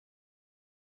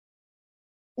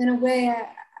 in a way,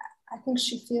 I think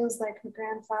she feels like her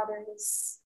grandfather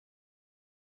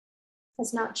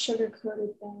has not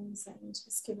sugarcoated things and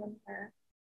has given her,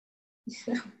 you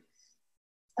know,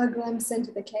 a glimpse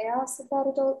into the chaos of that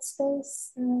adult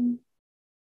space.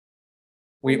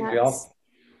 We all,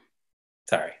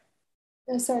 sorry.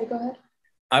 Oh, sorry, go ahead.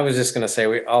 I was just going to say,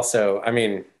 we also, I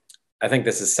mean, I think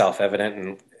this is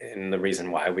self-evident in the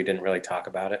reason why we didn't really talk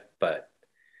about it, but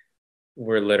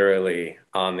we're literally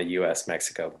on the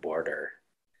US-Mexico border.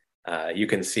 You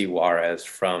can see Juarez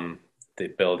from the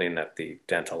building that the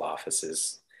dental office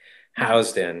is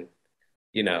housed in,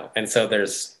 you know, and so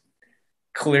there's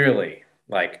clearly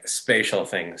like spatial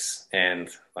things and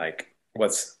like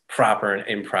what's proper and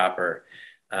improper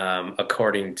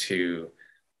according to,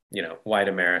 you know, white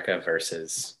America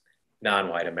versus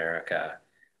non-white America,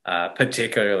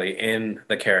 particularly in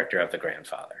the character of the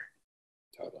grandfather.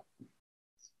 Totally.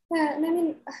 Yeah, and I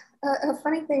mean, a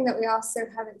funny thing that we also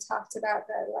haven't talked about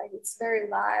that, like, it's very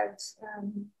live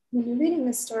when you're reading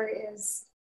this story is,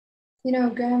 you know,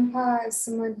 Grandpa is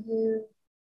someone who,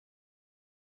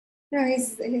 you know,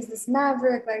 he's this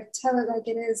maverick, like, tell it like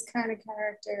it is kind of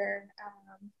character.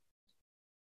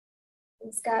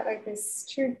 He's got like this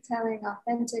truth-telling,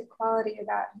 authentic quality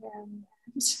about him.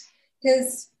 And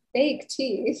his fake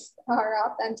teeth are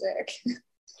authentic.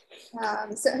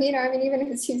 So, you know, I mean, even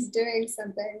as he's doing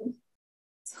something,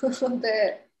 it's a little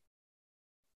bit,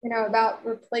 you know, about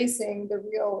replacing the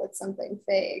real with something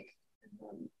fake.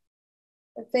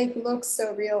 The fake looks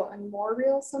so real and more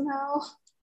real somehow.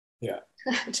 Yeah.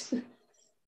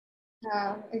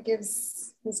 It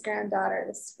gives his granddaughter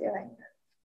this feeling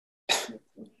that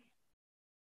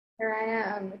here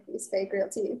I am with these fake real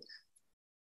teeth.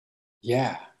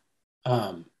 Yeah.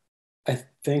 I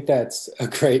think that's a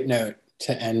great note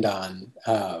to end on.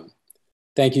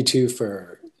 Thank you too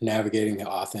for navigating the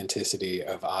authenticity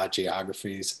of odd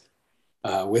geographies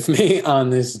with me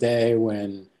on this day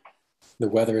when the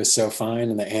weather is so fine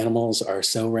and the animals are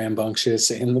so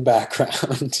rambunctious in the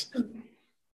background.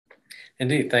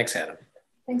 Indeed. Thanks, Adam.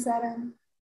 Thanks, Adam.